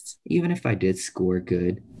tests, even if I did score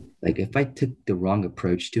good, like if I took the wrong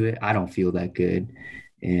approach to it, I don't feel that good.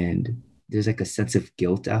 And there's like a sense of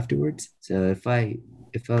guilt afterwards. So if I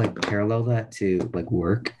like parallel that to like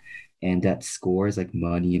work and that scores like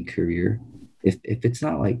money and career, if it's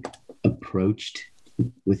not like approached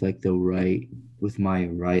with like with my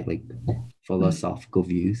right like philosophical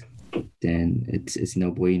views, then it's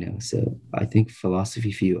no bueno. So I think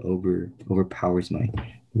philosophy view overpowers my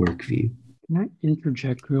work view. Can I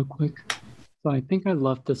interject real quick? So I think I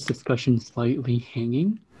left this discussion slightly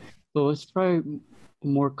hanging. So let's try a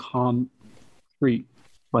more concrete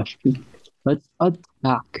question. Let's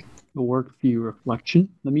attack the work view reflection.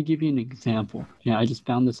 Let me give you an example. Yeah, I just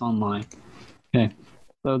found this online. Okay.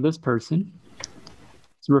 So this person,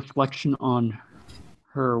 it's a reflection on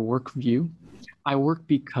her work view, I work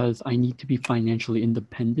because I need to be financially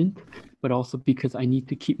independent, but also because I need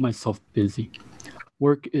to keep myself busy.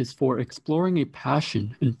 Work is for exploring a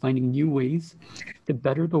passion and finding new ways to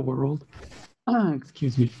better the world,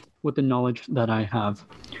 excuse me, with the knowledge that I have.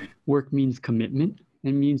 Work means commitment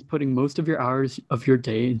and means putting most of your hours of your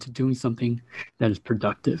day into doing something that is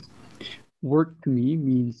productive. Work to me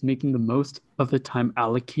means making the most of the time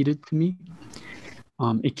allocated to me.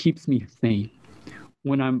 It keeps me sane.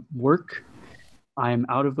 When I'm work, I'm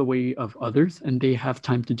out of the way of others and they have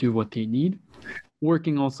time to do what they need.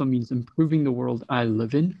 Working also means improving the world I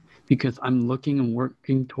live in because I'm looking and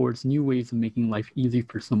working towards new ways of making life easy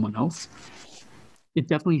for someone else. It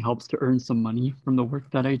definitely helps to earn some money from the work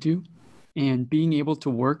that I do. And being able to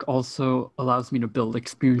work also allows me to build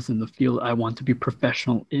experience in the field I want to be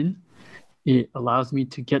professional in. It allows me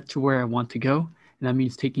to get to where I want to go. And that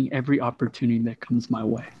means taking every opportunity that comes my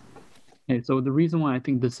way. Okay, so the reason why I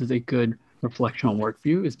think this is a good reflection on work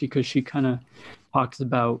view is because she kind of talks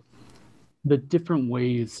about the different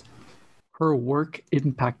ways her work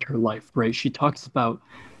impact her life, right? She talks about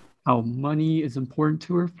how money is important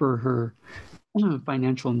to her for her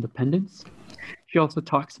financial independence. She also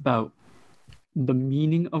talks about the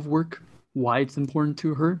meaning of work, why it's important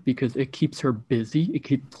to her, because it keeps her busy, it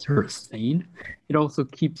keeps her sane. It also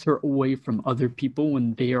keeps her away from other people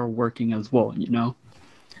when they are working as well, you know?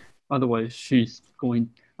 Otherwise,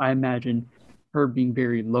 I imagine her being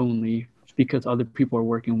very lonely because other people are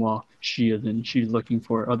working while she isn't. She's looking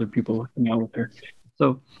for other people working out with her.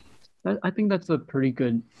 So I think that's a pretty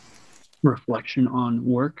good reflection on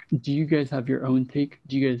work. Do you guys have your own take?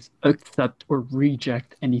 Do you guys accept or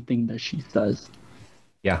reject anything that she says?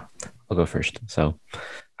 Yeah, I'll go first. So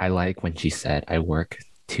I like when she said, I work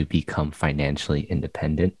to become financially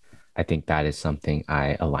independent. I think that is something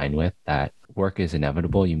I align with, that work is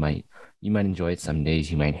inevitable. You might enjoy it some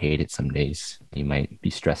days, you might hate it some days, you might be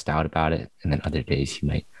stressed out about it, and then other days you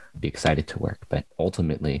might be excited to work. But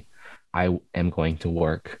ultimately, I am going to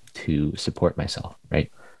work to support myself,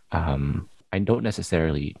 right? I don't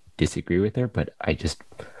necessarily disagree with her, but I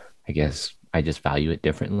guess I just value it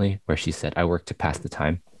differently, where she said, I work to pass the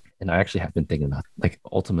time. And I actually have been thinking about, like,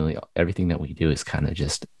 ultimately everything that we do is kind of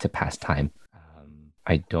just to pass time.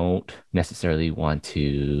 I don't necessarily want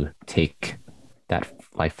to take that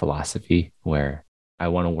life philosophy where I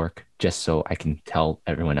want to work just so I can tell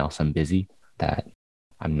everyone else I'm busy, that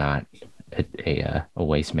I'm not a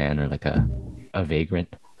waste man or like a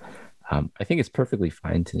vagrant. I think it's perfectly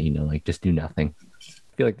fine to, like, just do nothing.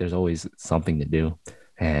 I feel like there's always something to do.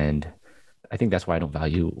 And I think that's why I don't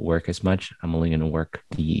value work as much. I'm only going to work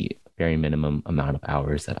the very minimum amount of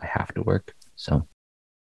hours that I have to work. So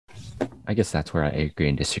I guess that's where I agree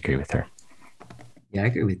and disagree with her. Yeah, I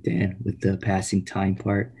agree with Dan with the passing time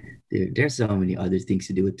part. There's so many other things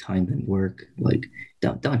to do with time than work. Like,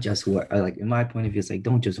 don't just work. Like, in my point of view, it's like,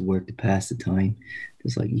 don't just work to pass the time.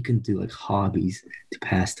 It's like you can do like hobbies to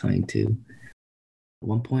pass time too.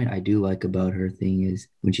 One point I do like about her thing is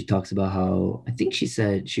when she talks about how, I think she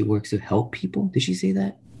said she works to help people. Did she say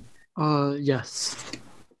that? Yes.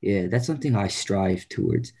 Yeah, that's something I strive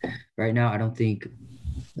towards. Right now, I don't think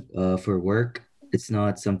for work, it's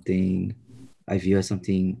not something I view as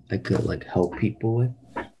something I could like help people with.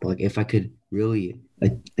 But like if I could really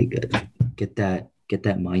get that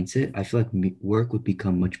mindset, I feel like work would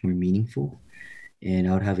become much more meaningful, and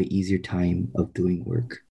I would have an easier time of doing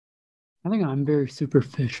work. I think I'm very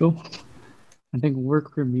superficial. I think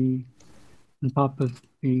work for me, on top of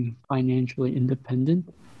being financially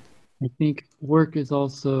independent, I think work is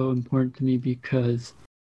also important to me because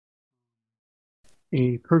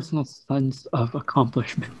a personal sense of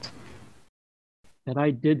accomplishment, that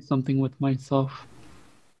I did something with myself,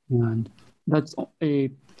 and that's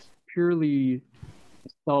a purely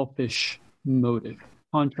selfish motive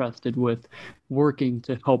contrasted with working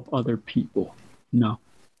to help other people. No,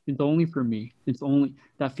 it's only for me. It's only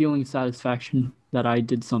that feeling of satisfaction that I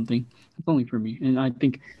did something. It's only for me. And I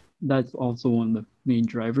think that's also one of the main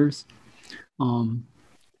drivers.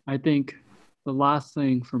 I think the last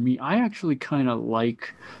thing for me, I actually kind of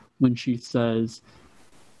like when she says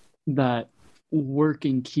that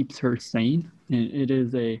working keeps her sane, and it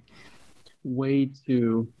is a way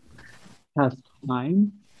to pass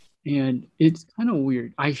time. And it's kind of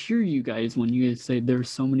weird. I hear you guys when you guys say there's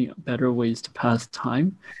so many better ways to pass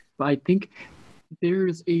time, but I think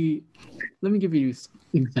there's a. Let me give you an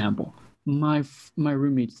example. My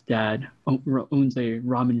roommate's dad owns a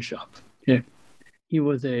ramen shop. Okay, he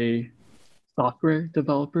was a software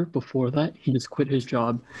developer before that. He just quit his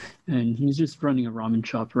job, and he's just running a ramen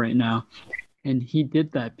shop right now. And he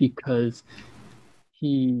did that because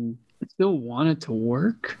he still wanted to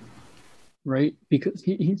work, right? Because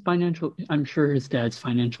he's financial. I'm sure his dad's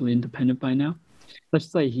financially independent by now.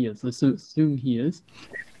 Let's say he is. Let's assume he is.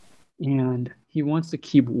 And he wants to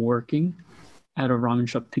keep working at a ramen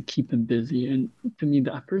shop to keep him busy. And to me,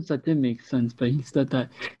 at first that didn't make sense. But he said that,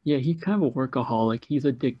 yeah, he's kind of a workaholic. He's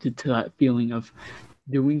addicted to that feeling of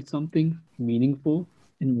doing something meaningful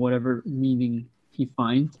in whatever meaning he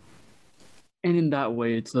finds. And in that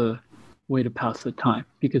way, it's a way to pass the time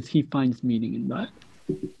because he finds meaning in that.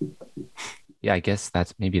 Yeah, I guess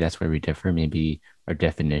that's where we differ. Maybe our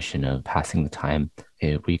definition of passing the time,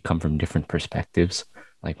 we come from different perspectives.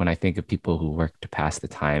 Like when I think of people who work to pass the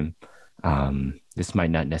time, this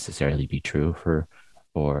might not necessarily be true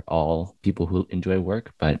for all people who enjoy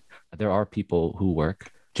work, but there are people who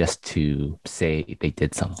work just to say they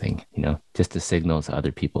did something, just to signal to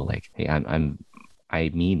other people like, hey, I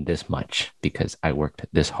mean this much because I worked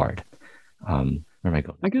this hard. Where am I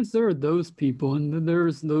going? I guess there are those people, and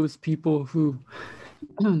there's those people who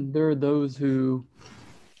there are those who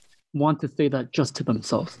want to say that just to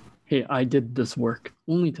themselves. Hey, I did this work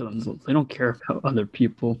only to themselves. They don't care about other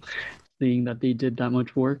people seeing that they did that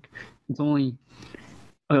much work. It's only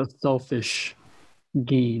a selfish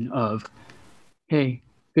gain of, hey,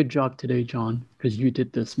 good job today, John, because you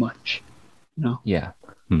did this much. Yeah.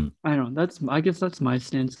 I don't know. I guess that's my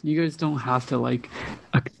stance. You guys don't have to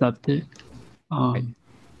accept it. I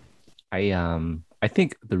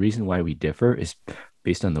think the reason why we differ is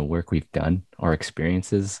based on the work we've done, our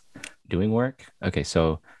experiences doing work. Okay,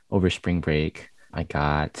 so over spring break, I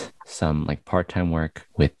got some part-time work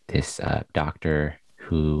with this doctor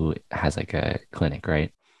who has a clinic,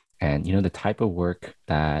 right? And the type of work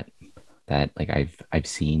that I've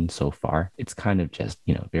seen so far, it's kind of just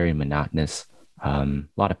very monotonous, a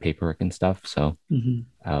lot of paperwork and stuff. So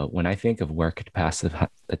when I think of work to pass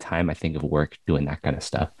the time, I think of work doing that kind of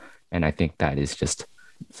stuff, and I think that is just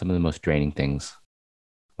some of the most draining things.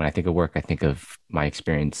 When I think of work, I think of my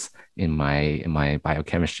experience in my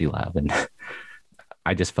biochemistry lab, and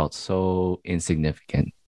I just felt so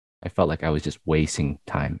insignificant. I felt like I was just wasting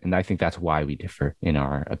time, and I think that's why we differ in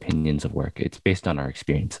our opinions of work. It's based on our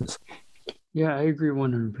experiences. Yeah, I agree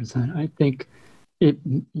 100%. I think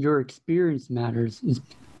your experience matters. Is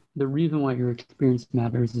the reason why your experience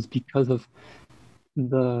matters is because of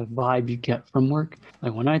the vibe you get from work.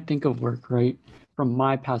 Like when I think of work, right, from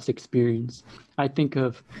my past experience, I think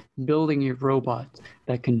of building a robot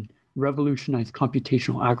that can revolutionize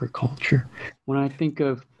computational agriculture. When I think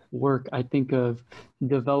of work, I think of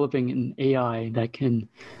developing an AI that can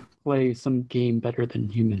play some game better than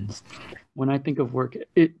humans. When I think of work,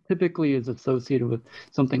 it typically is associated with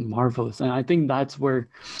something marvelous. And I think that's where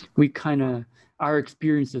our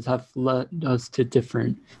experiences have led us to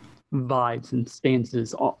different vibes and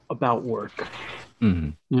stances about work.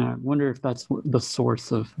 Mm-hmm. Yeah, I wonder if that's the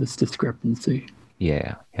source of this discrepancy.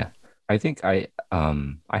 Yeah. I think I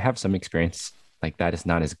have some experience like that. Is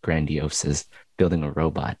not as grandiose as building a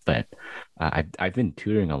robot, but I've been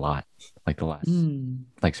tutoring a lot, the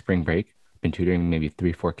last spring break. Been tutoring maybe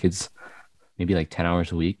 3-4 kids, maybe 10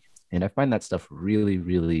 hours a week, and I find that stuff really,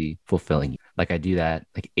 really fulfilling. I do that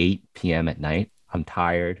 8 p.m. at night. I'm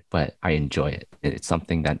tired, but I enjoy it. It's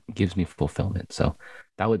something that gives me fulfillment. So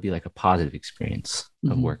that would be a positive experience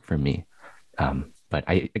of work for me. But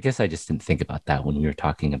I guess I just didn't think about that when we were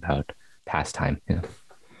talking about pastime. Yeah.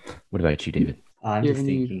 What about you, David? I'm just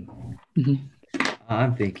thinking.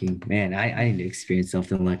 I'm thinking, man, I need to experience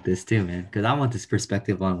something like this too, man, because I want this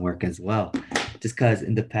perspective on work as well. Just because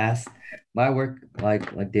in the past, my work,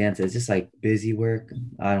 like Dan says, just busy work.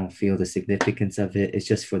 I don't feel the significance of it. It's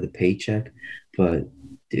just for the paycheck. But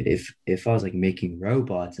dude, if I was making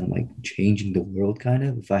robots and changing the world, kind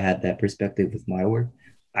of, if I had that perspective with my work,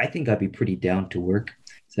 I think I'd be pretty down to work.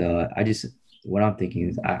 So what I'm thinking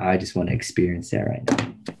is I just want to experience that right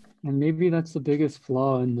now. And maybe that's the biggest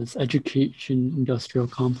flaw in this education industrial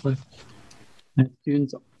complex. That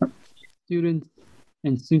students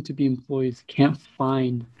and soon-to-be employees can't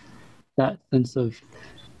find that sense of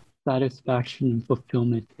satisfaction and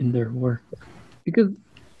fulfillment in their work. Because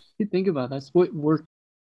if you think about it, that's what work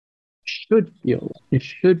should feel. It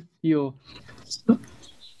should feel,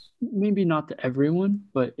 maybe not to everyone,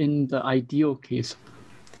 but in the ideal case,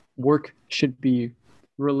 work should be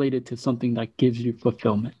related to something that gives you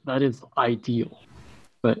fulfillment. That is ideal.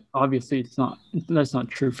 But obviously that's not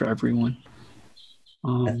true for everyone.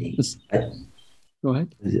 Go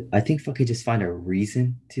ahead. I think if I could just find a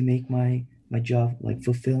reason to make my job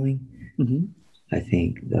fulfilling, I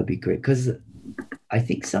think that'd be great. Because I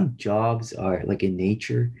think some jobs are in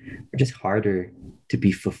nature are just harder to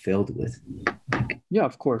be fulfilled with. Yeah,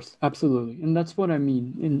 of course, absolutely, and that's what I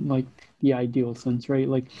mean in like the ideal sense, right?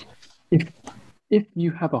 Like if if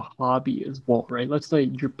you have a hobby as well, right? Let's say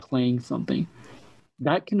you're playing something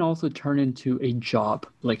that can also turn into a job,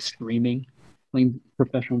 like streaming, playing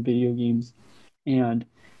professional video games, and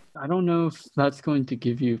I don't know if that's going to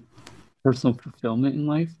give you personal fulfillment in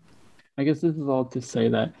life. I guess this is all to say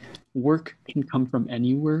that work can come from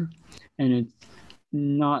anywhere, and it's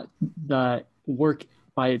not that work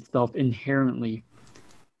by itself inherently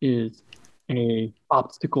is a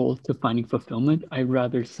obstacle to finding fulfillment. I'd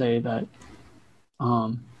rather say that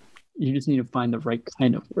um, you just need to find the right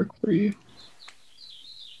kind of work for you.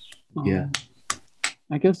 Yeah. Um,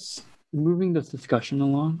 I guess moving this discussion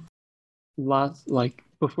along, last like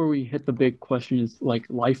before we hit the big question is like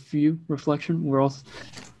life view reflection. We're also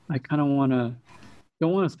I kind of want to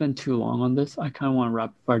don't want to spend too long on this. I kind of want to wrap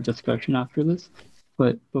up our discussion after this.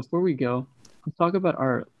 But before we go, let's talk about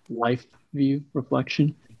our life view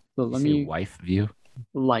reflection. So You let say me wife view?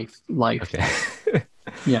 life. Okay.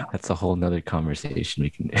 Yeah. That's a whole nother conversation we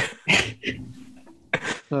can do.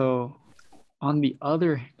 So on the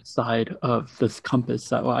other side of this compass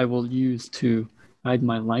that I will use to guide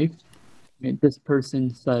my life, this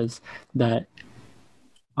person says that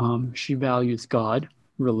she values God,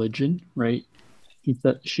 religion, right?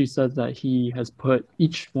 She says that he has put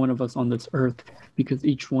each one of us on this earth because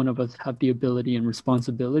each one of us have the ability and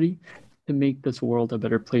responsibility to make this world a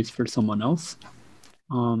better place for someone else,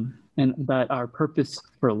 and that our purpose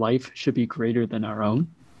for life should be greater than our own.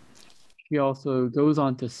 She also goes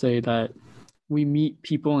on to say that we meet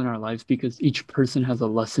people in our lives because each person has a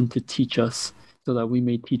lesson to teach us so that we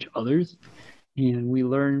may teach others. And we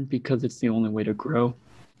learn because it's the only way to grow,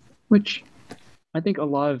 which I think a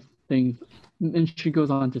lot of things, and she goes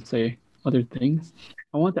on to say other things.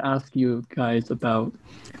 I want to ask you guys about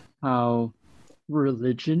how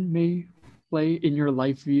religion may play in your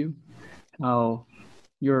life view, how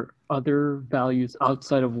your other values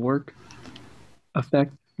outside of work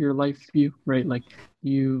affect your life view, right? Like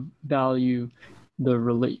you value the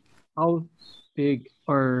relate how big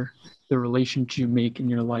are the relations you make in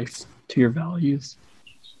your life to your values?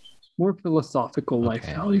 More philosophical life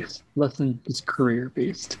Okay. values, less than just career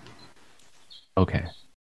based. Okay.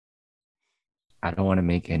 I don't want to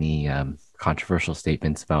make any controversial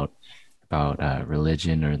statements about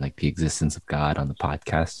religion or like the existence of God on the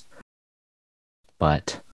podcast,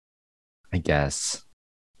 but I guess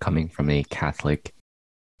coming from a Catholic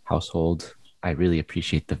household, I really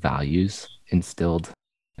appreciate the values instilled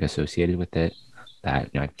associated with it that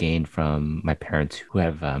I've gained from my parents who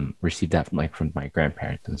have received that from my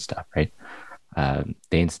grandparents and stuff, right?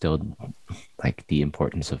 They instilled like the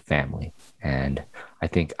importance of family, and I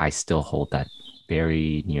think I still hold that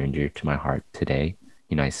very near and dear to my heart today.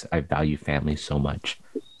 I value family so much.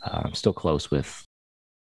 I'm still close with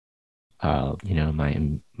my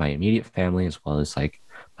immediate family as well as like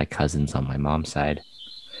my cousins on my mom's side.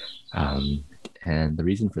 And the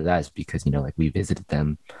reason for that is because like we visited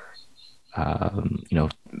them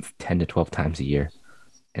 10 to 12 times a year,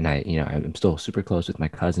 and I'm still super close with my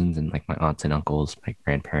cousins and like my aunts and uncles, my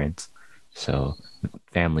grandparents. So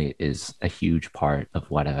family is a huge part of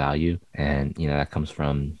what I value, and that comes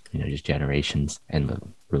from just generations and the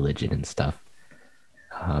religion and stuff.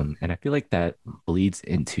 And I feel like that bleeds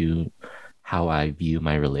into how I view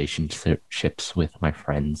my relationships with my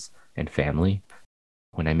friends and family.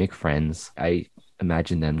 When I make friends, I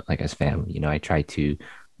imagine them like as family. I try to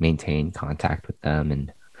maintain contact with them,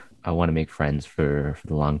 and I want to make friends for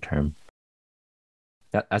the long term.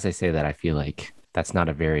 That, as I say that, I feel like that's not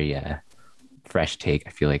a very fresh take. I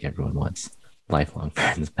feel like everyone wants lifelong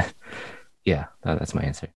friends, but yeah, that's my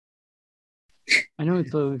answer. I know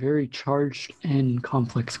it's a very charged and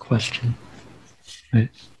complex question, but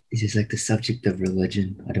It's just like the subject of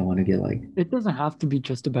religion. I don't want to get like, it doesn't have to be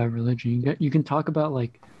just about religion. You can talk about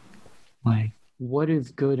like what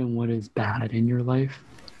is good and what is bad in your life,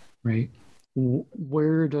 right?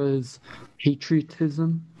 Where does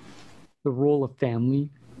patriotism, the role of family,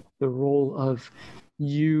 the role of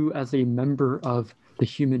you as a member of the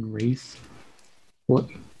human race, what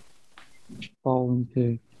fall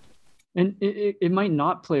into? And it might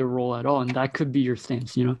not play a role at all, and that could be your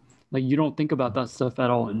stance, Like you don't think about that stuff at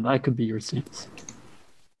all, and that could be your stance.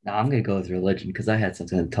 nah, I'm gonna go with religion because I had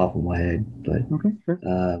something at the top of my head. But Okay,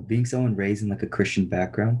 sure. being someone raised in like a Christian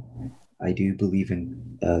background, I do believe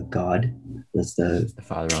in God. That's the The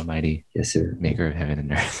Father Almighty, yes, sir. maker of heaven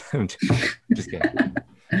and earth. I'm just kidding.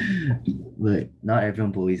 But not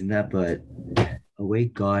everyone believes in that. But a way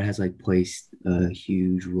God has like placed a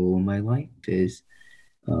huge role in my life is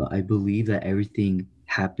I believe that everything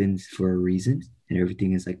happens for a reason and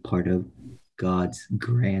everything is like part of God's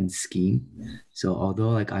grand scheme. So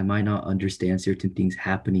although like I might not understand certain things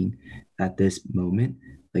happening at this moment,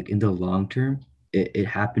 like in the long term, it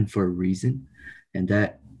happened for a reason. And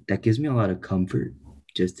that gives me a lot of comfort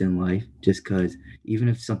just in life, just because even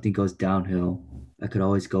if something goes downhill, I could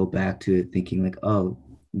always go back to it thinking like, oh,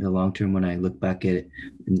 in the long term, when I look back at it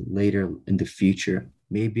later in the future,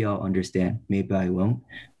 maybe I'll understand, maybe I won't,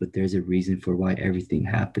 but there's a reason for why everything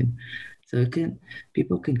happened. So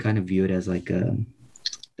people can kind of view it as like an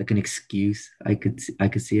excuse. I could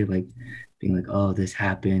see it like being like, oh, this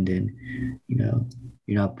happened, and you know,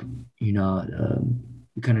 you're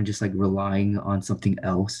kind of just like relying on something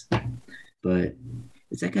else. But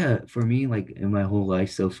it's like for me, like in my whole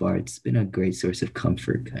life so far, it's been a great source of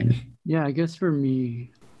comfort, kind of. Yeah, I guess for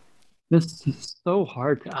me, this is so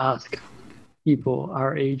hard to ask people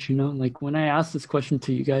our age, you know? Like when I ask this question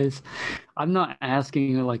to you guys, I'm not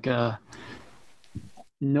asking like a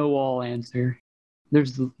know all answer.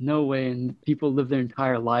 There's no way, and people live their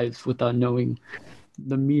entire lives without knowing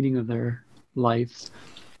the meaning of their lives.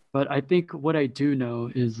 But I think what I do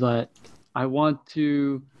know is that I want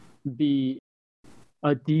to be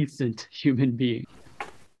a decent human being.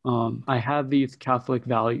 I have these Catholic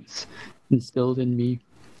values instilled in me,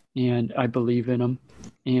 and I believe in them.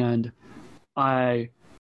 And I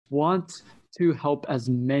want to help as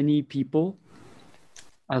many people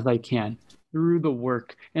as I can through the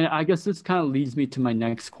work. And I guess this kind of leads me to my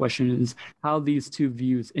next question is how these two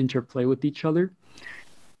views interplay with each other.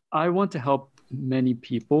 I want to help many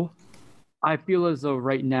people. I feel as though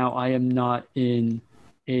right now I am not in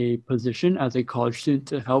a position as a college student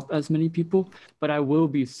to help as many people, but I will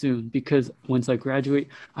be soon because once I graduate,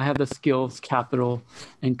 I have the skills, capital,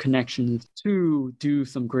 and connections to do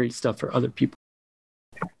some great stuff for other people.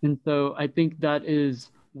 And so I think that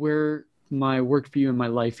is where my work view and my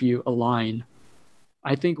life view align.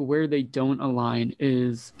 I think where they don't align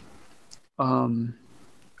is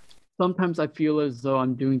sometimes I feel as though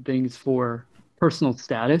I'm doing things for personal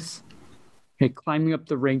status, okay, climbing up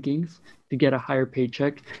the rankings to get a higher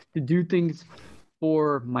paycheck, to do things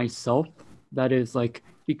for myself. That is like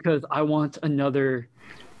because I want another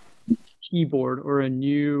keyboard or a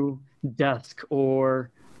new desk, or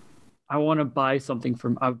I want to buy something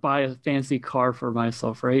I buy a fancy car for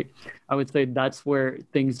myself, right? I would say that's where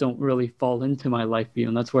things don't really fall into my life view,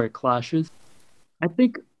 and that's where it clashes. I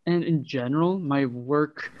think, and in general, my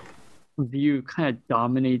work view kind of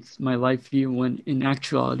dominates my life view when in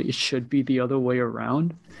actuality it should be the other way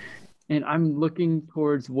around. And I'm looking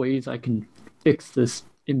towards ways I can fix this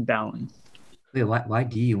imbalance. Wait, why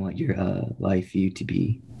do you want your life view to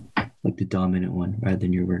be like the dominant one rather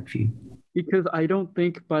than your work view? Because I don't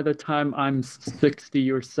think by the time I'm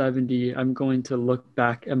 60 or 70, I'm going to look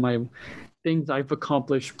back at my things I've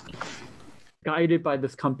accomplished guided by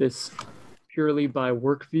this compass purely by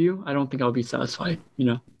work view. I don't think I'll be satisfied, you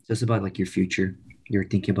know? Just about like your future. You're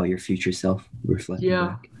thinking about your future self, reflecting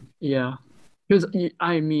back. Yeah. Because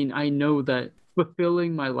I mean, I know that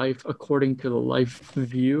fulfilling my life according to the life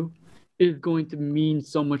view is going to mean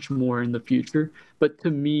so much more in the future. But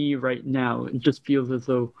to me right now, it just feels as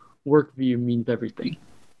though work view means everything.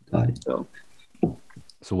 Got it.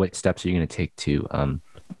 So what steps are you going to take to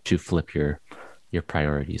flip your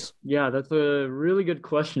priorities? Yeah, that's a really good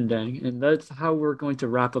question, Dang. And that's how we're going to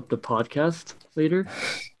wrap up the podcast later.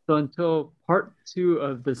 So until part 2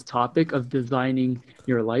 of this topic of designing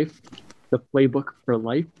your life, the playbook for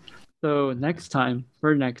life. So next time,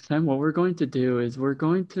 what we're going to do is we're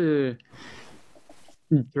going to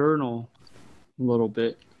journal a little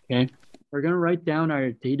bit, okay? We're going to write down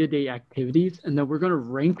our day-to-day activities, and then we're going to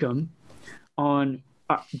rank them on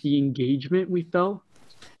the engagement we felt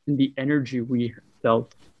and the energy we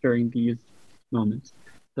felt during these moments.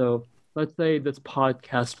 So let's say this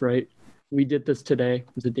podcast, right? We did this today.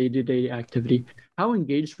 It's a day-to-day activity. How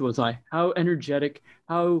engaged was I? How energetic?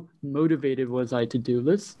 How motivated was I to do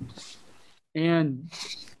this? And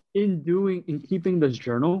in keeping this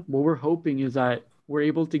journal, what we're hoping is that we're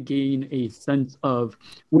able to gain a sense of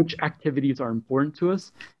which activities are important to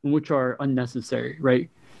us and which are unnecessary, right?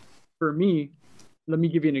 For me, let me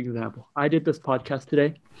give you an example. I did this podcast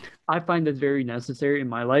today. I find this very necessary in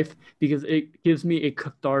my life because it gives me a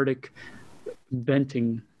cathartic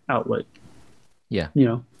venting outlet. Yeah. You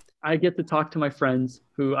know, I get to talk to my friends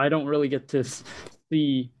who I don't really get to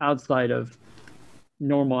see outside of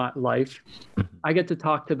normal life. I get to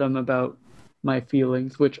talk to them about my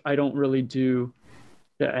feelings, which I don't really do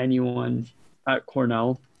to anyone at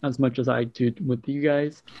Cornell as much as I do with you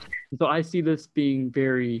guys. So I see this being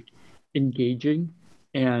very engaging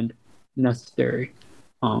and necessary.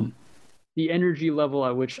 the energy level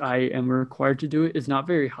at which I am required to do it is not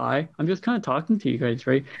very high. I'm just kind of talking to you guys,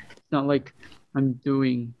 right? It's not like I'm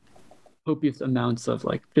doing copious amounts of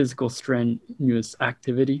like physical strenuous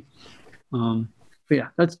activity. But yeah,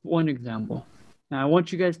 that's one example. Now I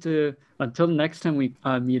want you guys to, until the next time we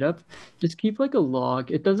meet up, just keep like a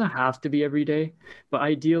log. It doesn't have to be every day, but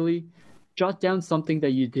ideally jot down something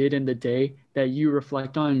that you did in the day that you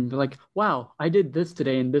reflect on and be like, wow, I did this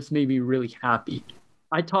today and this made me really happy.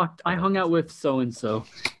 I hung out with so-and-so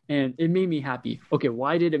and it made me happy. Okay,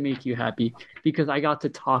 why did it make you happy? Because I got to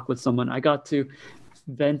talk with someone. I got to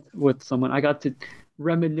vent with someone. I got to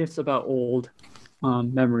reminisce about old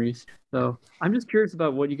memories. So I'm just curious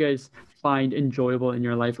about what you guys find enjoyable in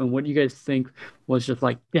your life and what you guys think was just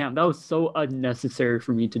like, damn, that was so unnecessary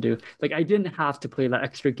for me to do. Like I didn't have to play that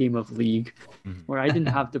extra game of League, or I didn't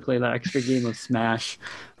have to play that extra game of Smash.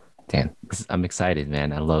 Damn, I'm excited,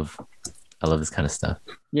 man. I love this kind of stuff.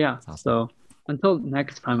 Yeah. Awesome. So until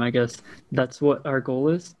next time, I guess that's what our goal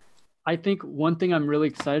is. I think one thing I'm really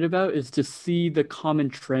excited about is to see the common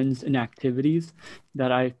trends and activities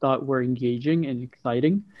that I thought were engaging and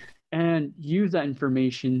exciting, and use that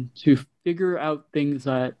information to figure out things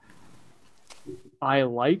that I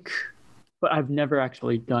like, but I've never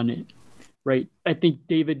actually done it. Right. I think,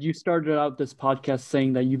 David, you started out this podcast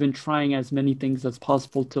saying that you've been trying as many things as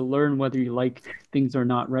possible to learn whether you like things or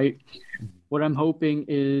not, right? What I'm hoping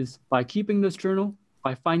is by keeping this journal,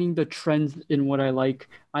 by finding the trends in what I like,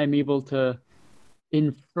 I'm able to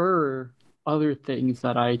infer other things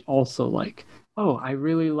that I also like. Oh, I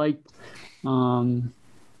really liked never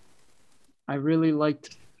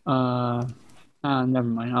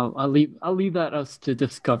mind. I'll leave that us to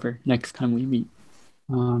discover next time we meet.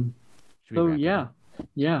 So yeah.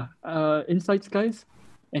 Insights, guys?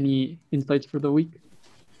 Any insights for the week?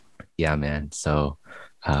 Yeah, man. So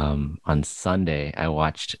on Sunday, I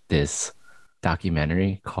watched this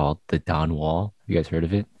documentary called The Dawn Wall. You guys heard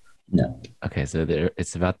of it? No. Okay, so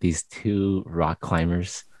it's about these two rock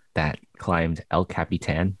climbers that climbed El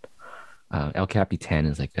Capitan. El Capitan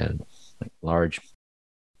is like a large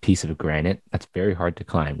piece of granite that's very hard to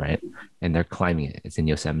climb, right? And they're climbing it. It's in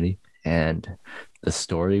Yosemite. And the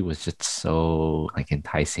story was just so like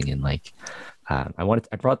enticing, and like I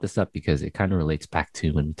brought this up because it kind of relates back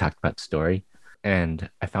to when we talked about story, and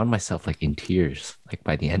I found myself like in tears like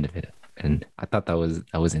by the end of it, and I thought that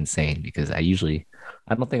was insane because I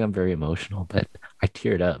don't think I'm very emotional, but I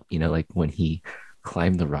teared up, like when he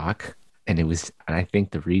climbed the rock, and I think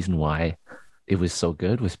the reason why it was so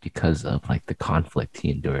good was because of like the conflict he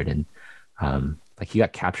endured, and like he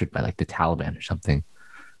got captured by like the Taliban or something.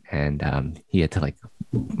 And he had to like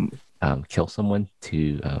kill someone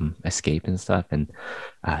to escape and stuff. And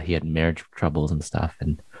he had marriage troubles and stuff.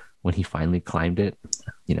 And when he finally climbed it,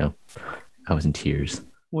 I was in tears.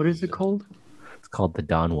 What is it called? It's called The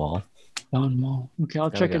Dawn Wall. Dawn Wall. Okay,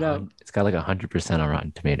 I'll check it out. It's got like 100% on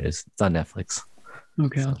Rotten Tomatoes. It's on Netflix.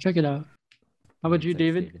 Okay, I'll check it out. How about you,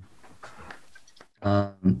 David?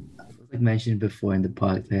 Like mentioned before in the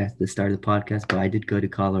podcast, the start of the podcast, but I did go to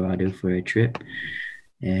Colorado for a trip.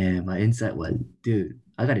 And my insight was, dude,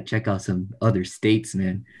 I got to check out some other states,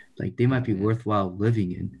 man. Like they might be worthwhile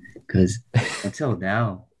living in, because until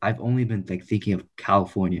now, I've only been like thinking of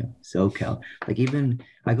California, SoCal. Like even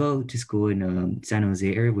I go to school in San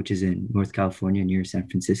Jose area, which is in North California near San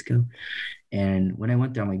Francisco. And when I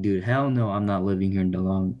went there, I'm like, dude, hell no, I'm not living here in the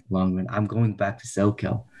long run. I'm going back to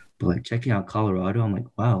SoCal. But like checking out Colorado, I'm like,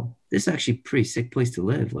 wow, this is actually a pretty sick place to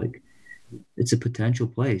live. Like it's a potential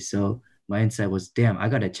place. So my insight was, damn, I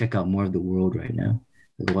got to check out more of the world right now.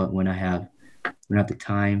 Like when I have the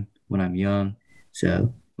time, when I'm young.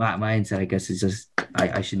 So my insight, I guess, is just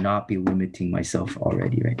I should not be limiting myself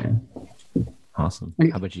already right now. Awesome.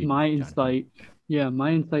 How about you? My insight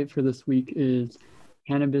for this week is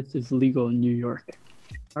cannabis is legal in New York.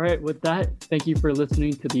 All right, with that, thank you for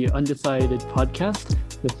listening to the Undecided podcast.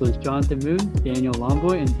 This was Jonathan Moon, Daniel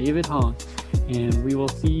Lomboy, and David Hong. And we will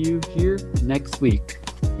see you here next week.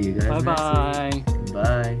 See you guys. Bye-bye.